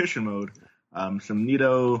competition mode. Some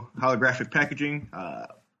neato holographic packaging,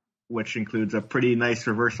 which includes a pretty nice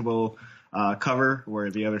reversible cover, where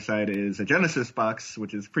the other side is a Genesis box,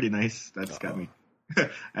 which is pretty nice. That's got me.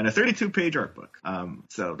 And a 32-page art book.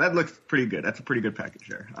 So that looks pretty good. That's a pretty good package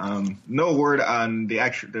there. No word on the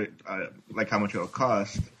actual, like how much it'll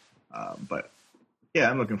cost. But yeah,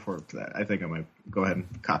 I'm looking forward to that. I think I might go ahead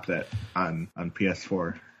and cop that on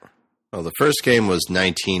PS4. Well, the first game was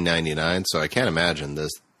 $19.99, so I can't imagine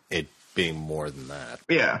it being more than that.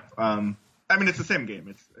 Yeah. I mean, it's the same game.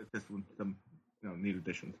 It's just with some neat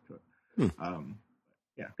additions to it.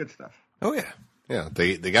 Yeah, good stuff. Oh, yeah. Yeah,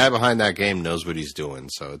 the guy behind that game knows what he's doing,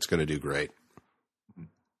 so it's going to do great.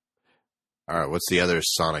 All right, what's the other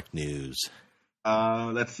Sonic news?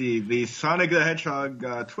 Let's see. The Sonic the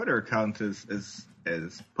Hedgehog Twitter account is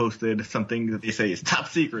posted something that they say is top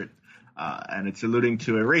secret, and it's alluding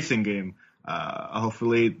to a racing game.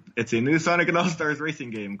 Hopefully, it's a new Sonic and All-Stars racing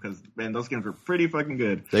game because, man, those games were pretty fucking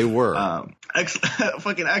good. They were.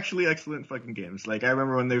 Actually excellent fucking games. Like, I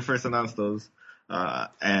remember when they first announced those,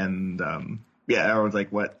 yeah, everyone's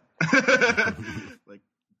like, what? Like,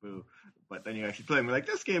 boo. But then you actually play them, you're like,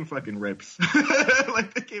 this game fucking rips.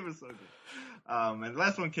 Like, the game is so good. And the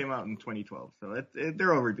last one came out in 2012, so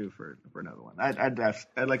they're overdue for another one. I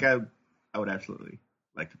would absolutely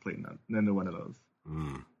like to play another one of those.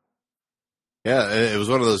 Mm. Yeah, it was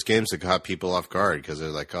one of those games that caught people off guard because they're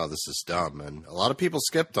like, oh, this is dumb. And a lot of people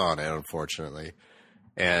skipped on it, unfortunately.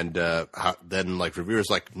 And then, like, reviewers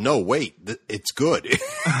like, no, wait, it's good.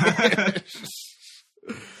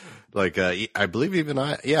 Like, I believe even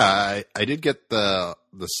I did get the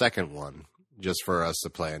second one just for us to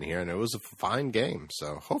play in here, and it was a fine game.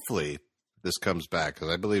 So hopefully this comes back because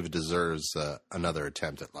I believe it deserves another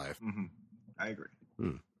attempt at life. Mm-hmm. I agree.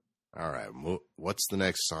 All right, what's the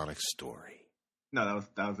next Sonic story? No,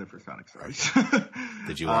 that was it for Sonic stories.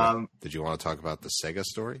 Did you want to talk about the Sega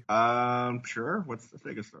story? Sure. What's the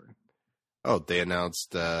Sega story? Oh, they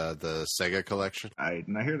announced the Sega collection. I did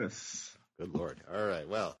not hear this. Good Lord! All right.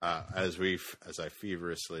 Well, as I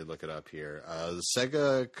feverishly look it up here, the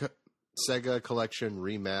Sega collection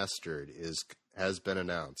remastered has been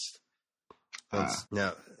announced.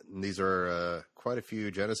 Now, these are quite a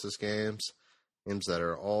few Genesis games that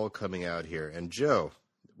are all coming out here. And Joe,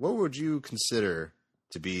 what would you consider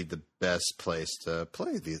to be the best place to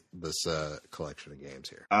play this collection of games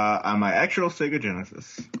here? On my actual Sega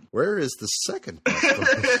Genesis. Where is the second best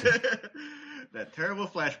place? That terrible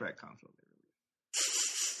flashback console.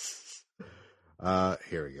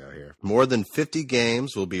 Here we go here. More than 50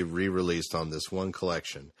 games will be re-released on this one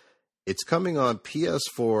collection. It's coming on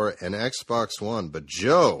PS4 and Xbox One, but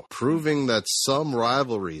Joe, proving that some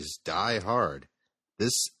rivalries die hard,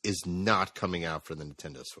 this is not coming out for the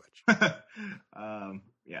Nintendo Switch.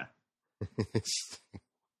 Yeah.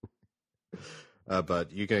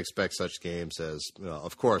 But you can expect such games as,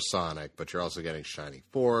 of course, Sonic, but you're also getting Shining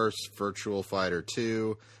Force, Virtual Fighter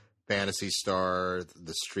 2, Phantasy Star,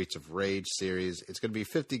 the Streets of Rage series. It's going to be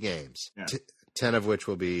 50 games, yeah. 10 of which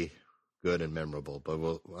will be good and memorable. But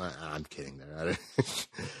I'm kidding there.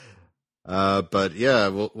 But yeah,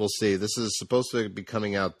 we'll see. This is supposed to be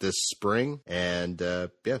coming out this spring, and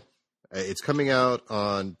it's coming out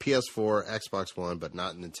on PS4, Xbox One, but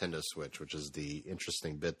not Nintendo Switch, which is the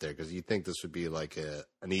interesting bit there because you think this would be like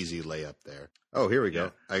an easy layup there. Oh, here we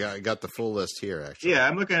go. I got the full list here, actually. Yeah,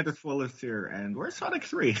 I'm looking at the full list here, and where's Sonic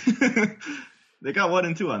 3? They got 1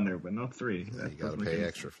 and 2 on there, but no 3. You got to pay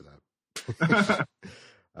extra for that.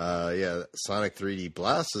 Yeah, Sonic 3D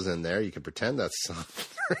Blast is in there. You can pretend that's Sonic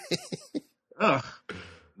 3. Ugh,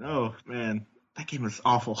 no, man. That game was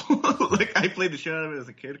awful. Like, I played the shit out of it as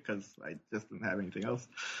a kid because I just didn't have anything else.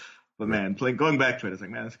 But man, going back to it, it's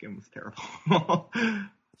like, man, this game was terrible.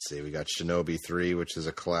 Let's see, we got Shinobi 3, which is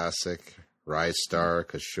a classic. Rise Star,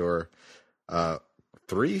 because sure.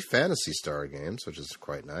 3 Phantasy Star games, which is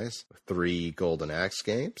quite nice. 3 Golden Axe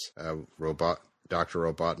games. Dr.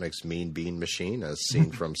 Robotnik's Mean Bean Machine, as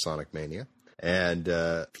seen from Sonic Mania. And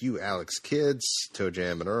a few Alex Kids, Toe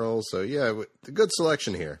Jam and Earl. So yeah, a good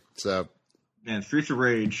selection here. So. And Streets of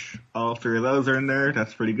Rage, all 3 of those are in there.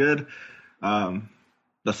 That's pretty good. The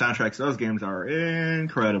soundtracks of those games are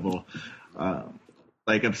incredible.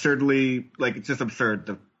 Like, absurdly, like, it's just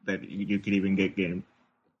absurd that you could even get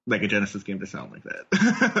like a Genesis game to sound like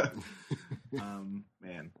that.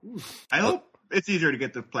 Man, I hope it's easier to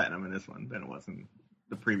get the platinum in this one than it was in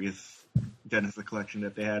the previous Genesis collection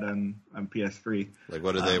that they had on PS3. Like,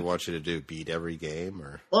 what do they want you to do? Beat every game,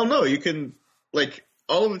 or? Well, no, you can like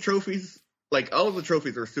all of the trophies. Like all of the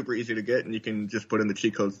trophies are super easy to get, and you can just put in the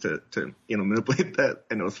cheat codes to manipulate that,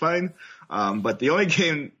 and it was fine. But the only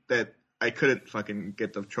game that I couldn't fucking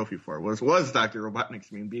get the trophy for was Dr.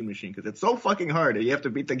 Robotnik's Mean Bean Machine, because it's so fucking hard. You have to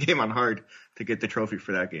beat the game on hard to get the trophy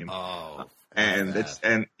for that game. Oh, and it's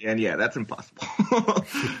and yeah, that's impossible.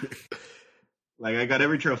 Like I got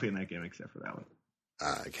every trophy in that game except for that one.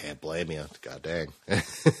 I can't blame you. God dang.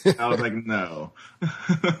 I was like, no.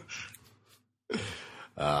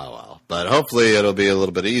 Oh, well. But hopefully it'll be a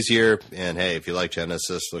little bit easier. And hey, if you like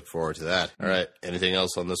Genesis, look forward to that. All right. Anything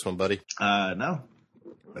else on this one, buddy? No.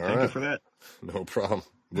 Thank you for that. No problem.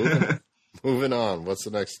 Moving on. What's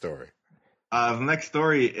the next story? The next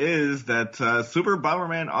story is that Super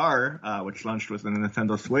Bomberman R, which launched with the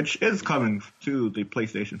Nintendo Switch, is coming to the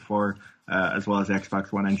PlayStation 4 as well as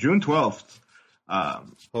Xbox One on June 12th.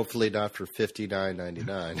 Hopefully not for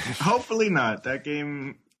 $59.99. Hopefully not. That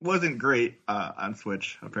game wasn't great on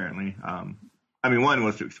Switch, apparently. I mean, one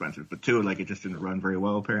was too expensive, but two, like, it just didn't run very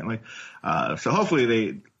well, apparently. So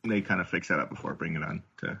hopefully they kind of fix that up before bringing it on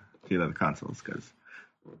to the other consoles, because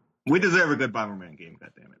we deserve a good Bomberman game,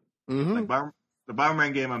 goddammit. Mm-hmm. Like the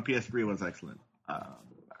Bomberman game on PS3 was excellent.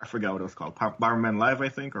 I forgot what it was called. Bomberman Live, I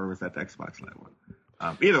think, or was that the Xbox Live one?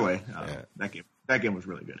 Either way, that game was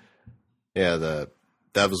really good. Yeah,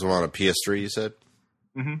 that was one on PS3, you said?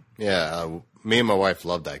 Mm-hmm. Yeah, me and my wife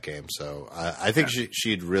loved that game, so I think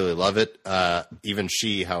she'd really love it. Even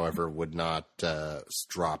she, however, would not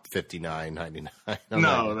drop $59.99.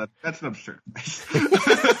 No, that's not true.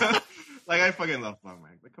 Like, I fucking love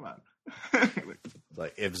Bomberman, but come on.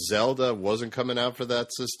 Like, if Zelda wasn't coming out for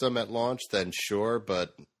that system at launch, then sure,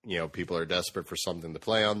 but, people are desperate for something to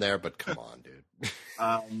play on there, but come on, dude.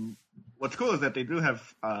 What's cool is that they do have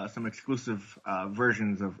some exclusive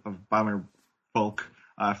versions of Bomber Folk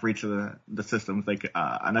for each of the systems. Like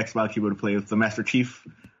on Xbox, you'll be able to play with the Master Chief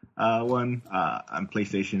one. On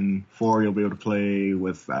PlayStation 4, you'll be able to play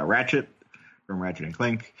with Ratchet from Ratchet and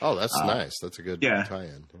Clank. Oh, that's nice. That's a good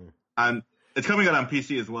tie-in. And it's coming out on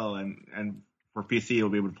PC as well, and for PC, you'll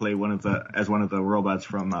be able to play one of the robots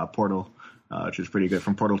from Portal, which is pretty good,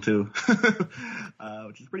 from Portal 2,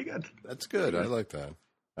 which is pretty good. That's good. I like that.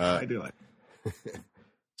 I do like it.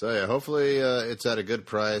 So yeah, hopefully it's at a good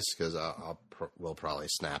price, because we'll probably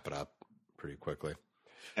snap it up pretty quickly.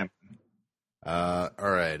 Yeah.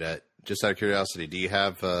 All right. Just out of curiosity, do you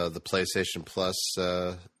have the PlayStation Plus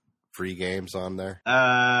free games on there?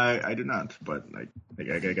 I do not, but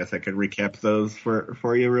I guess I could recap those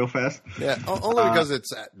for you real fast. Yeah, only because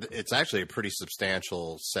it's actually a pretty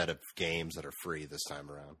substantial set of games that are free this time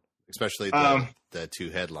around, especially the two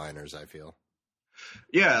headliners, I feel.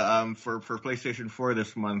 Yeah, for PlayStation 4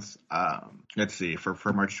 this month, let's see, for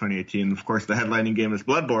March 2018, of course, the headlining game is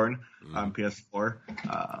Bloodborne on PS4.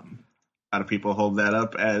 A lot of people hold that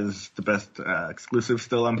up as the best exclusive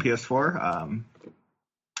still on PS4.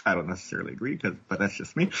 I don't necessarily agree, but that's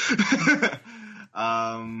just me.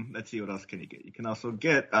 Let's see, what else can you get? You can also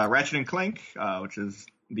get Ratchet and Clank, which is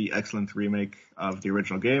the excellent remake of the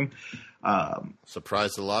original game.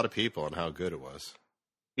 Surprised a lot of people on how good it was.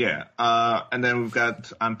 Yeah, and then we've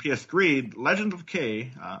got on PS3, Legend of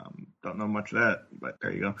K. Don't know much of that, but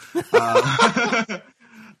there you go.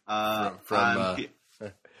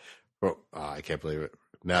 I can't believe it.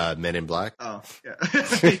 Men in Black. Oh yeah,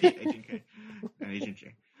 Agent K and Agent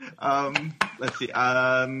J. Let's see. You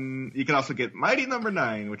can also get Mighty Number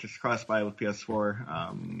 9, which is cross-buy with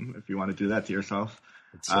PS4. If you want to do that to yourself.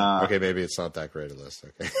 Okay, maybe it's not that great a list.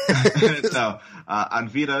 Okay. So, on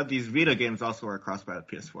Vita, these Vita games also are cross-buy with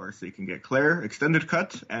PS4, so you can get Claire, Extended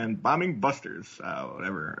Cut, and Bombing Busters,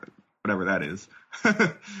 whatever that is.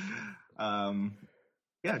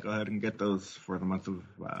 Yeah, go ahead and get those for the month of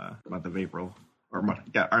April. March.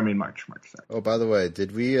 Sorry. Oh, by the way,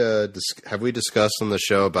 did we have we discussed on the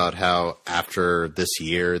show about how after this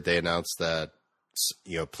year they announced that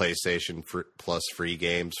PlayStation Plus free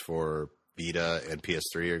games for Vita and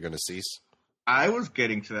PS3 are going to cease? I was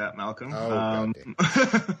getting to that, Malcolm. Oh,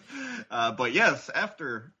 but yes,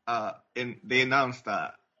 after they announced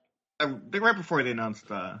right before they announced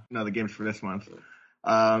the games for this month,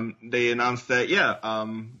 they announced that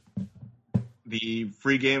the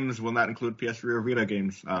free games will not include PS3 or Vita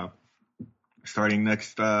games starting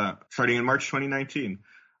in March 2019.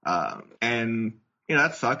 And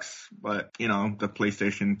that sucks. But the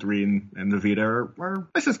PlayStation 3 and the Vita are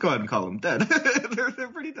let's just go ahead and call them dead. they're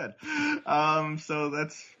pretty dead. So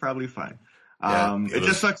that's probably fine. It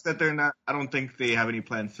just sucks that they're not. I don't think they have any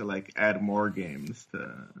plans to like add more games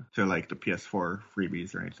to like the PS4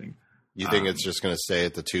 freebies or anything. You think it's just going to stay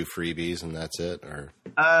at the 2 freebies and that's it, or?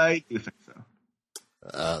 I do think so.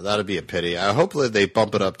 That'd be a pity. Hopefully they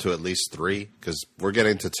bump it up to at least 3, because we're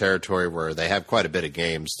getting to territory where they have quite a bit of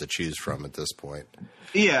games to choose from at this point.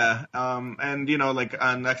 Yeah, and like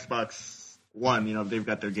on Xbox One, they've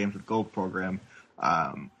got their Games with Gold program,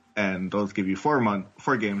 and those give you 4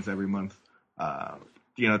 games every month. 2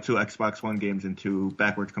 Xbox One games and 2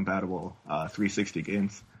 backwards compatible 360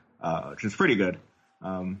 games, which is pretty good.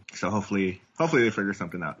 So hopefully they figure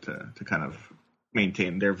something out to kind of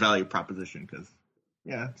maintain their value proposition, because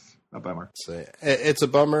it's a bummer. It's a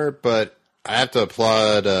bummer, but I have to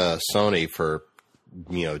applaud Sony for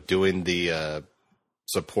doing the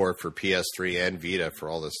support for PS3 and Vita for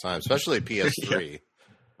all this time, especially PS3,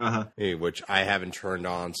 which I haven't turned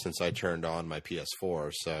on since I turned on my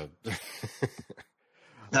PS4. So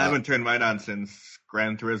I haven't turned mine on since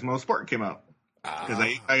Gran Turismo Sport came out. Because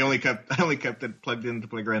I only kept it plugged in to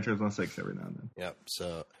play Gran Turismo 6 every now and then. Yep.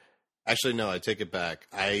 So, actually, no, I take it back.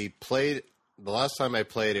 The last time I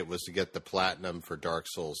played it was to get the platinum for Dark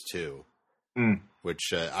Souls 2,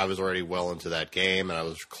 which I was already well into that game and I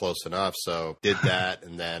was close enough. So did that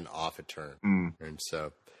and then off it turned. And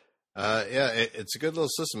so, it's a good little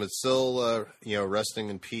system. It's still, resting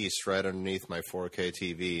in peace right underneath my 4K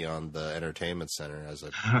TV on the entertainment center as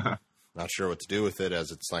a. Not sure what to do with it,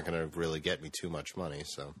 as it's not going to really get me too much money.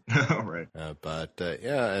 So, right. But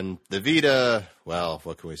and the Vita. Well,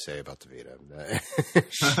 what can we say about the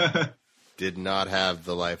Vita? Did not have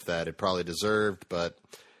the life that it probably deserved, but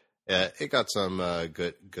it got some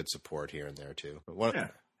good support here and there too.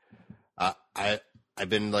 I've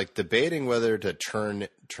been like debating whether to turn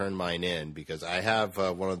mine in, because I have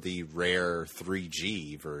one of the rare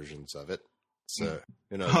 3G versions of it. So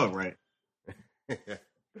Oh, right.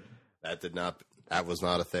 That was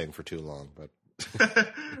not a thing for too long, but.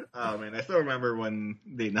 Oh man, I still remember when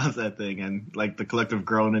they announced that thing, and like the collective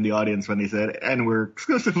groan in the audience when they said, "And we're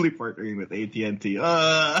exclusively partnering with AT&T."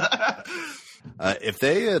 If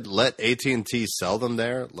they had let AT&T sell them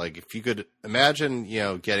there, like if you could imagine,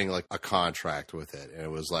 getting like a contract with it, and it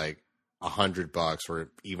was like $100 or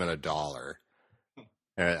even $1,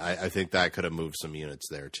 I think that could have moved some units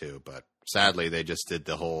there too, but. Sadly, they just did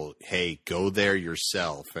the whole, hey, go there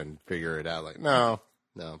yourself and figure it out. Like, no.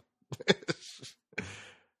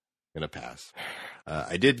 Gonna pass.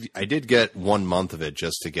 I did get 1 month of it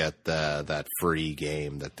just to get that free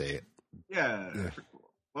game that they... Yeah.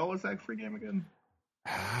 What was that free game again?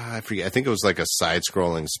 I forget. I think it was like a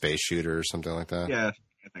side-scrolling space shooter or something like that. Yeah,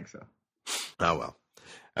 I think so. Oh, well.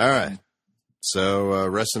 All right. So,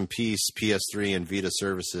 rest in peace, PS3 and Vita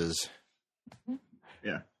services.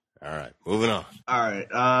 Yeah. All right, moving on. All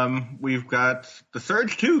right, we've got The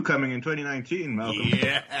Surge 2 coming in 2019, Malcolm.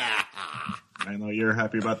 Yeah. I know you're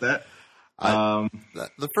happy about that.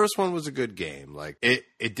 The first one was a good game. Like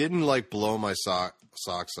it didn't like blow my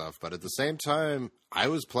socks off, but at the same time, I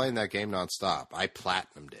was playing that game nonstop. I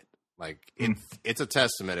platinumed it. Like it's a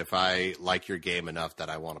testament if I like your game enough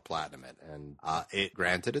that I want to platinum it. And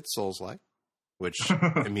granted, it's Souls-like, which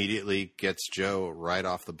immediately gets Joe right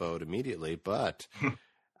off the boat immediately, but.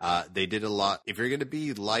 They did a lot. If you're going to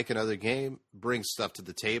be like another game, bring stuff to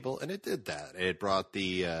the table, and it did that. It brought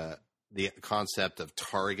the concept of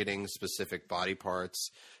targeting specific body parts,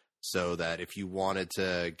 so that if you wanted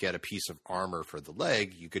to get a piece of armor for the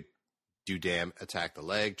leg, you could attack the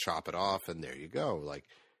leg, chop it off, and there you go. Like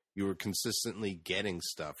you were consistently getting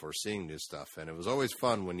stuff or seeing new stuff, and it was always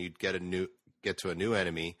fun when you'd get to a new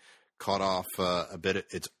enemy, cut off a bit of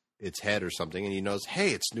its head or something, and you notice, hey,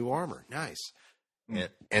 it's new armor, nice.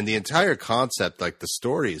 And the entire concept, like the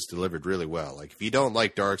story is delivered really well. Like if you don't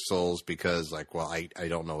like Dark Souls because like, well, I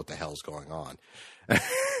don't know what the hell's going on.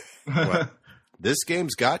 Well, this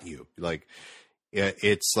game's got you. Like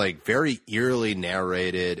it's like very eerily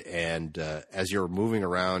narrated. And as you're moving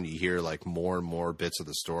around, you hear like more and more bits of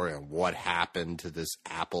the story on what happened to this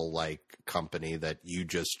Apple-like company that you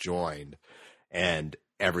just joined. And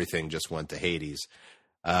everything just went to Hades.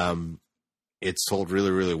 It's told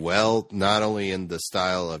really, really well, not only in the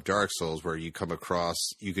style of Dark Souls where you come across,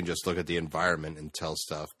 you can just look at the environment and tell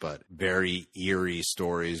stuff, but very eerie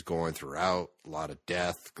stories going throughout, a lot of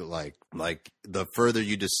death. Like the further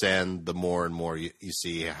you descend, the more and more you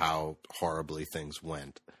see how horribly things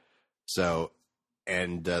went. So,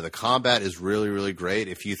 and the combat is really, really great.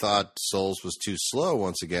 If you thought Souls was too slow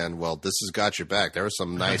once again, well, this has got your back. There are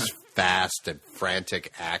some nice fast and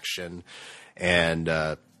frantic action, and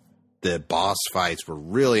the boss fights were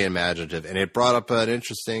really imaginative, and it brought up an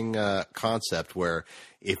interesting concept where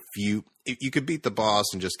if you could beat the boss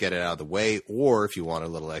and just get it out of the way, or if you want a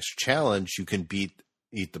little extra challenge, you can beat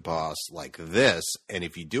the boss like this, and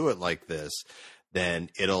if you do it like this, then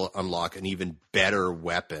it'll unlock an even better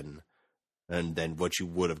weapon than what you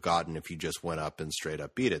would have gotten if you just went up and straight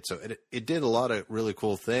up beat it. So it did a lot of really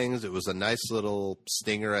cool things. It was a nice little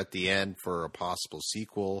stinger at the end for a possible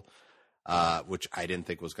sequel. Which I didn't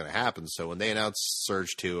think was going to happen. So when they announced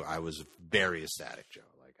Surge 2, I was very ecstatic, Joe.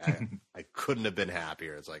 Like I couldn't have been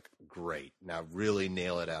happier. It's like, great. Now really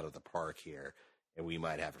nail it out of the park here, and we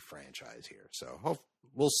might have a franchise here. So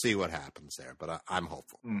we'll see what happens there, but I'm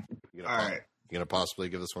hopeful. All right. You going to possibly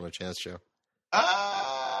give this one a chance, Joe? Nah.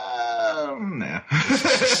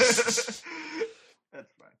 That's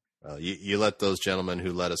fine. Well, you let those gentlemen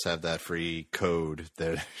who let us have that free code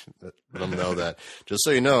that let them know that. Just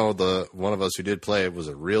so you know, the one of us who did play it was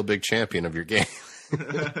a real big champion of your game.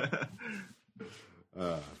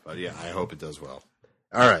 But yeah, I hope it does well.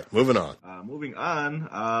 All right, moving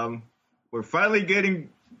on. We're finally getting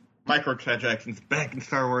microtransactions back in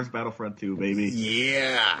Star Wars Battlefront 2, baby.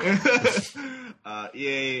 Yeah.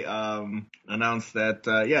 EA announced that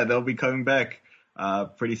they'll be coming back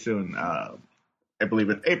pretty soon. I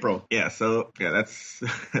believe in April. Yeah, so that's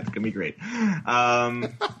gonna be great.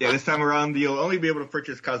 This time around you'll only be able to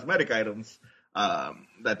purchase cosmetic items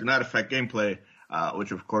that do not affect gameplay,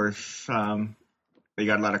 which of course they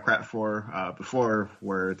got a lot of crap for before,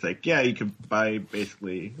 where it's like, you could buy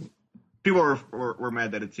basically. People were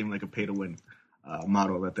mad that it seemed like a pay to win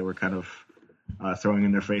model that they were kind of throwing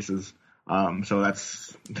in their faces. So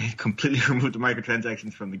they completely removed the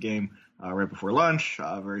microtransactions from the game right before launch,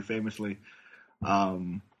 very famously.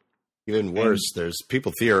 Even worse, there's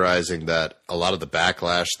people theorizing that a lot of the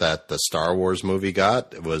backlash that the Star Wars movie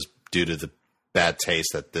got was due to the bad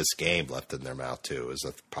taste that this game left in their mouth too, is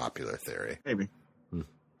a popular theory. Maybe.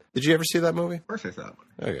 Did you ever see that movie? Of course I saw it.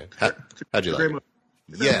 Okay. How'd you like it? Movie.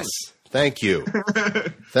 Yes. Thank you.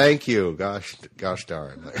 Thank you. Gosh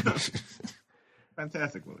darn.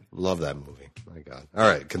 Fantastic movie. Love that movie. My God. All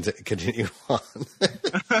right. Continue on.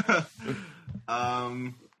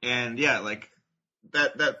 And like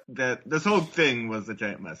that this whole thing was a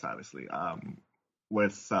giant mess, obviously.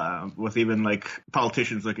 With even like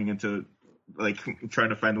politicians looking into like trying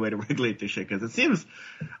to find a way to regulate this shit, because it seems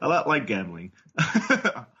a lot like gambling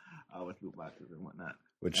with loot boxes and whatnot.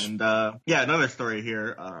 Another story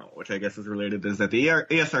here, which I guess is related, is that the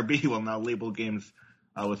ESRB will now label games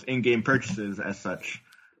with in-game purchases as such,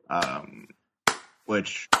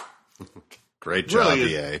 which great job,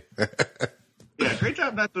 really EA. Yeah, great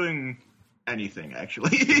job not doing anything,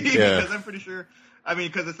 actually. Because I'm pretty sure,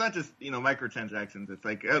 because it's not just, microtransactions. It's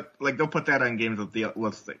like they'll put that on games with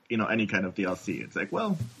any kind of DLC. It's like,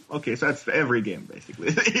 well, okay, so that's for every game, basically.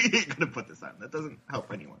 You're going to put this on. That doesn't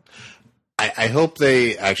help anyone. I hope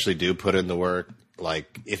they actually do put in the work,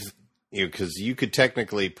 like, if because you could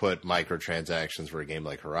technically put microtransactions for a game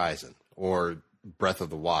like Horizon or Breath of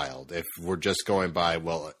the Wild. If we're just going by,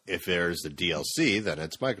 well, if there's the DLC, then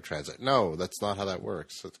it's microtransaction. No, that's not how that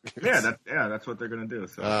works. That's what they're gonna do.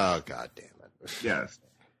 So. Oh, God damn it! Yes,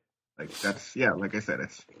 like I said,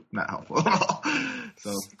 it's not helpful at all.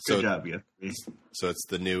 So good job, yes. So it's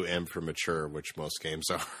the new M for mature, which most games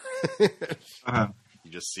are. You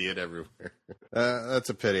just see it everywhere. That's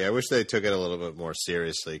a pity. I wish they took it a little bit more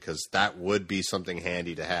seriously, because that would be something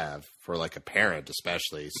handy to have for like a parent,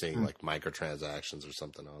 especially seeing like microtransactions or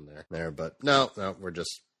something on there. But no, we're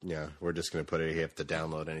just going to put it. You have to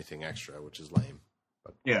download anything extra, which is lame.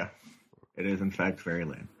 But, yeah, it is in fact very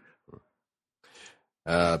lame.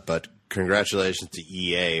 But congratulations to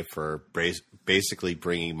EA for basically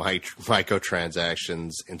bringing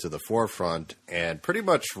microtransactions into the forefront and pretty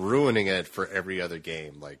much ruining it for every other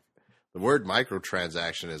game. Like, the word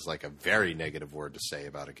microtransaction is like a very negative word to say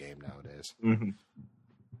about a game nowadays. Mm-hmm.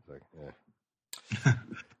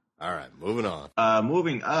 All right, moving on.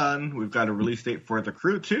 Moving on, we've got a release date for The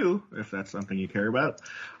Crew 2, if that's something you care about.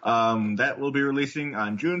 That will be releasing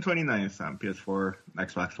on June 29th on PS4,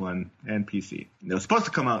 Xbox One, and PC. It was supposed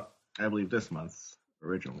to come out, I believe, this month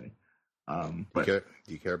originally. But do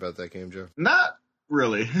you care about that game, Joe? Not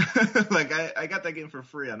really. Like, I got that game for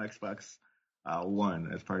free on Xbox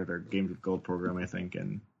One as part of their Games with Gold program, I think,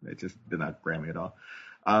 and it just did not grab me at all.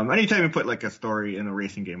 Anytime you put like a story in a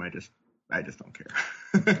racing game, I just don't care.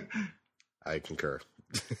 I concur.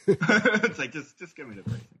 It's like just give me the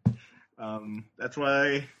racing. That's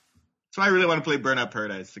why I really want to play Burnout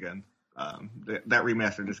Paradise again. That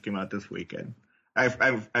remaster just came out this week, and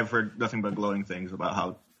I've heard nothing but glowing things about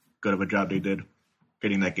how good of a job they did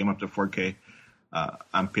getting that game up to 4K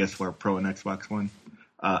on PS4 Pro and Xbox One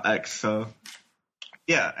X. So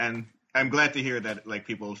yeah, and I'm glad to hear that like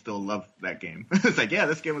people still love that game. It's like, yeah,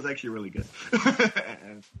 this game was actually really good,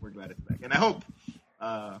 and we're glad it's back. And I hope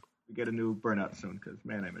we get a new Burnout soon because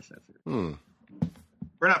man, I miss that series.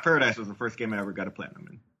 Burnout Paradise was the first game I ever got a platinum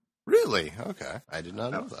in. Really? Okay, I did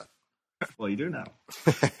not know that. Well, you do now.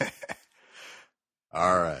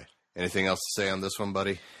 All right. Anything else to say on this one,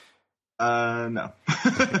 buddy? No.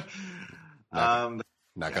 Not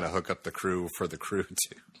going to hook up the crew for the crew,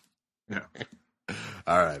 too. Yeah.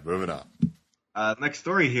 All right, moving on. Next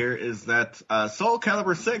story here is that Soul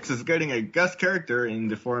Calibur 6 is getting a guest character in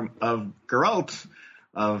the form of Geralt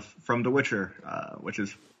from The Witcher, which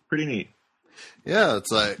is pretty neat. Yeah,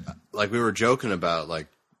 it's like we were joking about, like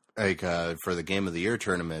for the Game of the Year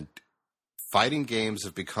tournament, fighting games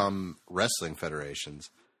have become wrestling federations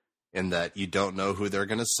in that you don't know who they're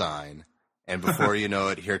going to sign. And before you know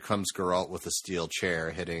it, here comes Geralt with a steel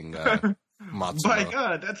chair hitting Matsumo. My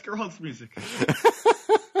God, that's Geralt's music.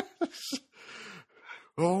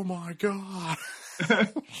 Oh my God.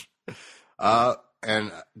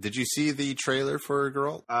 And did you see the trailer for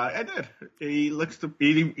Geralt? I did. He looks to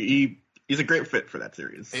he's a great fit for that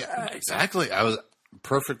series. Yeah, exactly.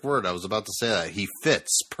 Perfect word. I was about to say that. He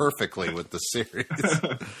fits perfectly with the series.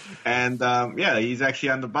 And yeah, he's actually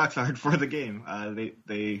on the box art for the game.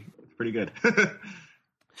 It's pretty good.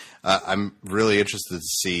 I'm really interested to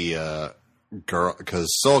see because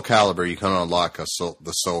Soul Calibur, you can unlock the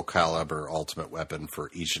Soul Calibur ultimate weapon for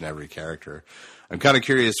each and every character. I'm kind of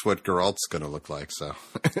curious what Geralt's going to look like. So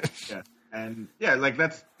yeah, and yeah, like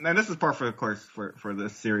this is part of course for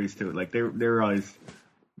this series too. Like they're always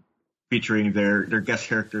featuring their guest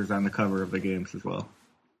characters on the cover of the games as well.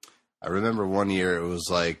 I remember one year it was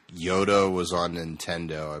like Yoda was on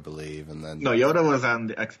Nintendo, I believe, and then Yoda was on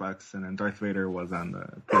the Xbox, and then Darth Vader was on the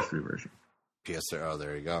PS3 version. PS3. Oh,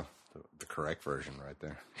 there you go, the correct version right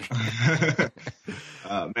there.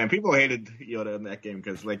 Man, people hated Yoda in that game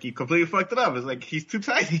because like he completely fucked it up. It's like he's too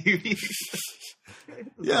tiny.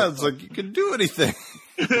 Yeah, it's like you can do anything.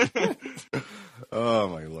 Oh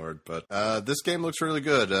my lord! But this game looks really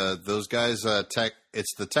good. Those guys,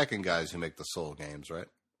 it's the Tekken guys who make the Soul games, right?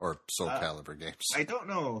 Or Soul Calibur games. I don't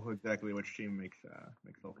know exactly which team makes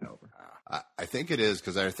Soul Calibur. I think it is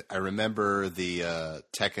because I remember the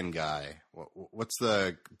Tekken guy. What's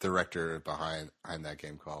the director behind that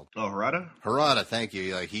game called? Oh, Harada? Harada, thank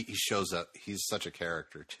you. Like he shows up. He's such a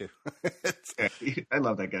character too. I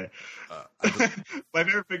love that guy. My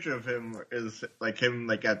favorite picture of him is like him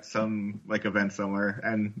like at some like event somewhere,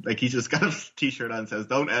 and like he just got a T-shirt on and says,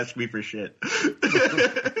 "Don't ask me for shit." So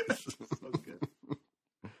good.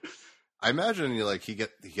 I imagine he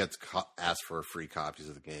gets asked for free copies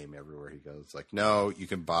of the game everywhere he goes. Like, no, you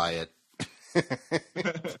can buy it.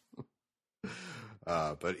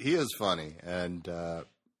 But he is funny, and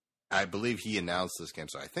I believe he announced this game,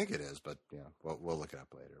 so I think it is. But yeah, we'll look it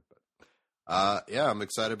up later. But yeah, I'm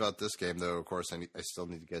excited about this game, though. Of course, I still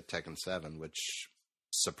need to get Tekken 7, which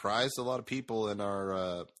surprised a lot of people in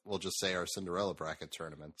our we'll just say our Cinderella bracket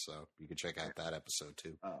tournament. So you can check out that episode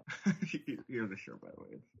too. Here's the show, by the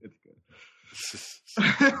way. It's good.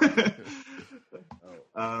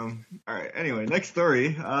 All right. Anyway, next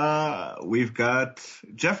story. We've got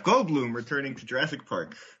Jeff Goldblum returning to Jurassic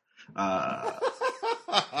Park.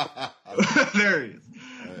 There he is.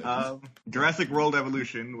 Jurassic World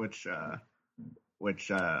Evolution, which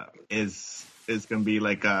is going to be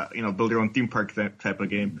like build your own theme park type of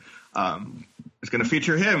game. It's going to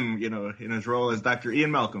feature him, in his role as Dr.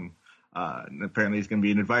 Ian Malcolm. And apparently he's going to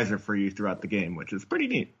be an advisor for you throughout the game, which is pretty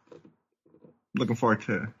neat. Looking forward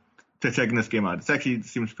to checking this game out. It actually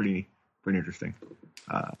seems pretty interesting.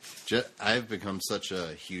 I've become such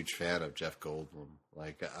a huge fan of Jeff Goldblum.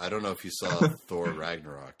 Like, I don't know if you saw Thor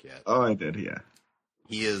Ragnarok yet. Oh, I did, yeah.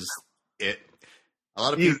 He is it. A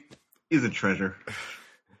lot of people. He's a treasure.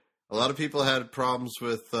 A lot of people had problems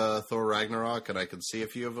with Thor Ragnarok, and I can see a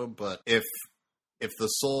few of them. But if the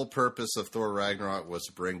sole purpose of Thor Ragnarok was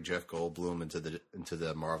to bring Jeff Goldblum into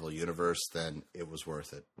the Marvel universe, then it was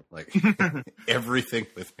worth it. Like everything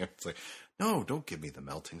with him, it's like, no, don't give me the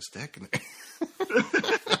melting stick.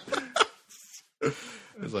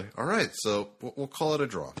 It's like, all right, so we'll call it a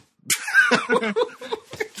draw.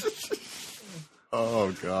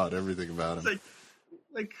 Oh God, everything about him.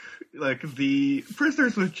 Like the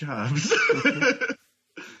prisoners with jobs.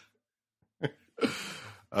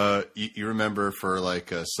 You remember for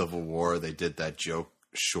like Civil War, they did that joke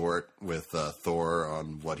short with Thor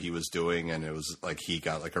on what he was doing, and it was like he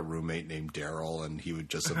got like a roommate named Daryl, and he would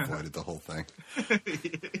just avoided the whole thing.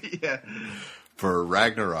 Yeah. For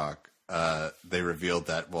Ragnarok, they revealed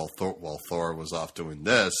that while Thor was off doing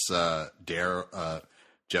this, Jeff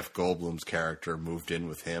Goldblum's character moved in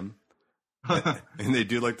with him. And they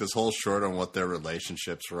do like this whole short on what their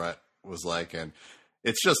relationships was like, and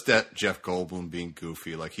it's just that Jeff Goldblum being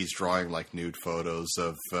goofy, like he's drawing like nude photos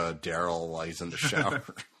of Daryl while he's in the shower.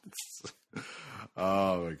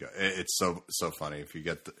 Oh my god, it's so funny. If you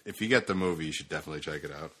get the movie, you should definitely check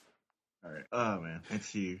it out. All right. Oh man, let's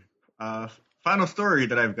see. Final story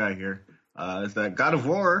that I've got here is that God of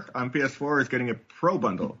War on PS4 is getting a Pro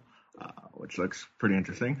bundle, which looks pretty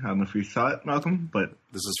interesting. I don't know if you saw it, Malcolm, but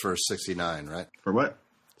this is for $69, right? For what?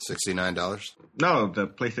 $69? No, the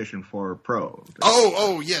PlayStation 4 Pro.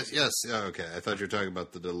 Oh, yes. Oh, okay. I thought you were talking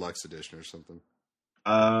about the deluxe edition or something.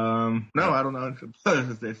 No, I don't know.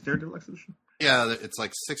 Is there a deluxe edition? Yeah, it's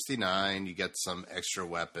like $69. You get some extra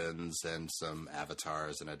weapons and some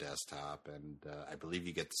avatars and a desktop, and I believe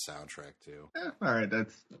you get the soundtrack too. All right,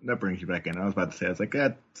 that brings you back in. I was about to say, I was like,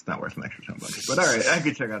 it's not worth an extra $10, but all right, I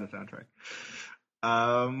could check out the soundtrack.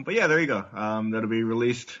 But yeah, there you go. That'll be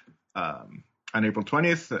released on April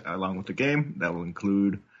 20th, along with the game. That will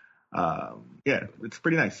include, it's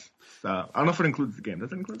pretty nice. I don't know if it includes the game.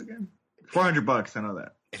 Does it include the game? $400, I know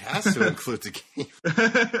that. It has to include the game.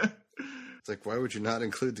 It's like, why would you not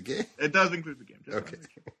include the game? It does include the game. Okay.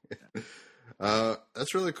 Yeah.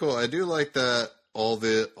 That's really cool. I do like that all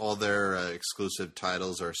their exclusive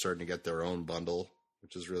titles are starting to get their own bundle,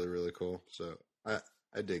 which is really, really cool. So I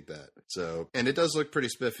dig that. So, and it does look pretty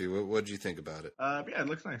spiffy. What do you think about it? Yeah, it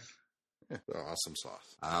looks nice. Yeah, awesome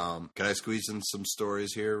sauce. Can I squeeze in some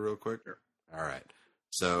stories here real quick? Sure. All right.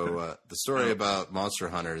 So the story about Monster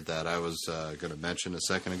Hunter that I was going to mention a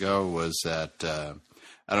second ago was that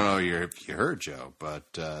I don't know if you heard, Joe,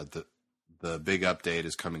 but the big update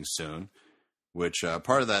is coming soon. Which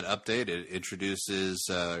part of that update it introduces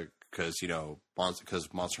because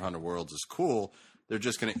Monster Hunter Worlds is cool. They're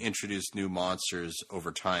just going to introduce new monsters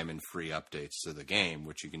over time in free updates to the game,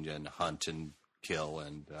 which you can then hunt and kill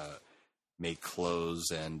and make clothes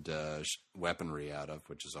and weaponry out of,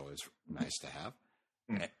 which is always nice to have.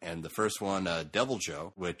 And the first one, Devil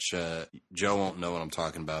Joe, which Joe won't know what I'm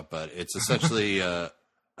talking about, but it's essentially an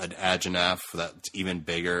Agenaf that's even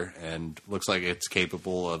bigger and looks like it's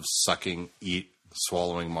capable of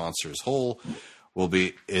swallowing monsters whole.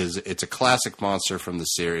 It's a classic monster from the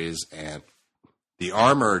series, and the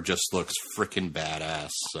armor just looks freaking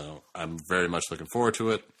badass. So I'm very much looking forward to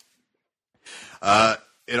it.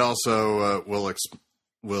 It also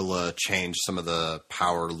will change some of the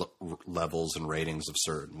power levels and ratings of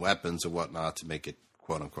certain weapons and whatnot to make it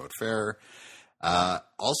quote-unquote fairer.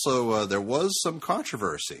 Also, there was some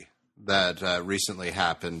controversy that recently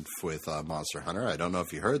happened with Monster Hunter. I don't know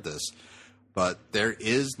if you heard this, but there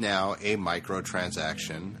is now a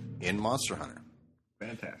microtransaction in Monster Hunter.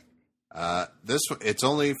 Fantastic. It's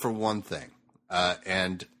only for one thing.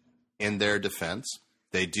 And in their defense,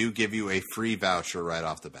 they do give you a free voucher right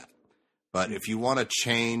off the bat. But if you want to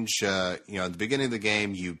change, at the beginning of the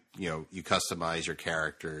game, you customize your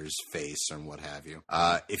character's face and what have you.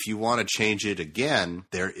 If you want to change it again,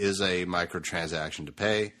 there is a microtransaction to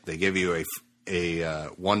pay. They give you a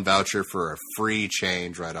one voucher for a free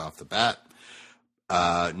change right off the bat.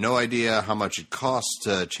 No idea how much it costs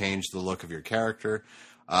to change the look of your character.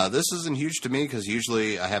 This isn't huge to me because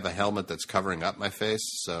usually I have a helmet that's covering up my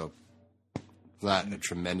face, so it's not a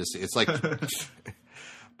tremendous. It's like.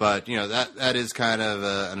 But, that is kind of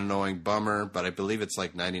an annoying bummer, but I believe it's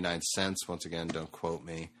like 99 cents. Once again, don't quote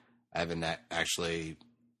me. I haven't actually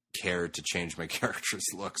cared to change my character's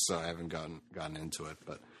look, so I haven't gotten into it.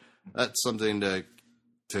 But that's something to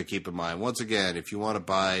keep in mind. Once again, if you want to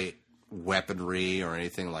buy weaponry or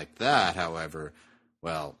anything like that, however,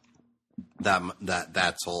 well,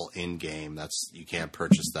 that's all in-game. You can't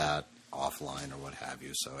purchase that offline or what have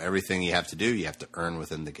you. So everything you have to do, you have to earn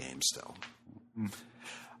within the game still.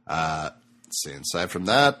 Let's see. Aside from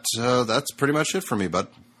that, that's pretty much it for me, bud.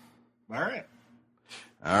 All right.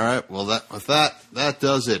 Well, that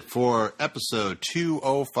does it for episode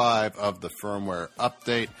 205 of the Firmware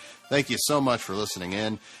Update. Thank you so much for listening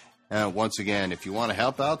in. And once again, if you want to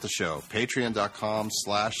help out the show,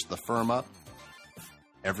 patreon.com/thefirmup.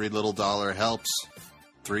 Every little dollar helps.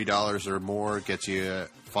 $3 or more gets you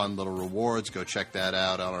fun little rewards. Go check that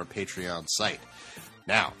out on our Patreon site.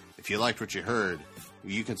 Now, if you liked what you heard,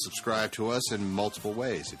 you can subscribe to us in multiple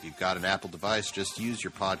ways. If you've got an Apple device, just use your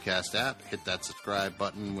podcast app. Hit that subscribe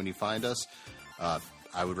button when you find us.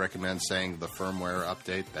 I would recommend saying the firmware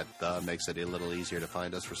update. That makes it a little easier to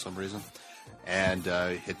find us for some reason. And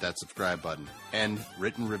hit that subscribe button. And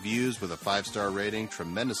written reviews with a 5-star rating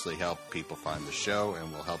tremendously help people find the show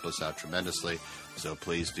and will help us out tremendously. So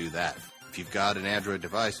please do that. If you've got an Android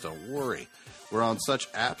device, don't worry. We're on such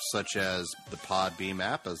apps such as the Podbeam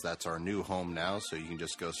app, as that's our new home now, so you can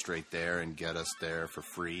just go straight there and get us there for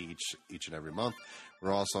free each and every month.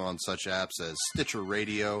 We're also on such apps as Stitcher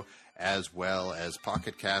Radio, as well as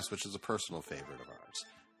Pocket Cast, which is a personal favorite of ours.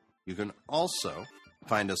 You can also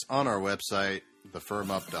find us on our website,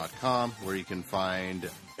 thefirmup.com, where you can find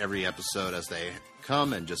every episode as they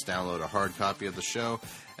come and just download a hard copy of the show,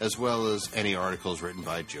 as well as any articles written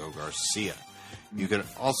by Joe Garcia. You can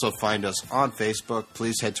also find us on Facebook.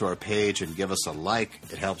 Please head to our page and give us a like.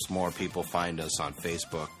 It helps more people find us on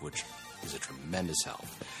Facebook, which is a tremendous help.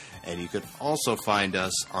 And you can also find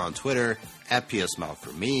us on Twitter, at PSMouth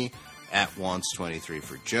for me, at Wants23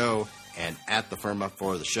 for Joe, and at the Firm Up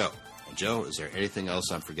for the show. And Joe, is there anything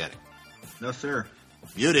else I'm forgetting? No, sir.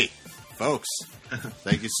 Beauty. Folks,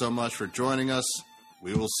 thank you so much for joining us.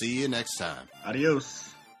 We will see you next time. Adios.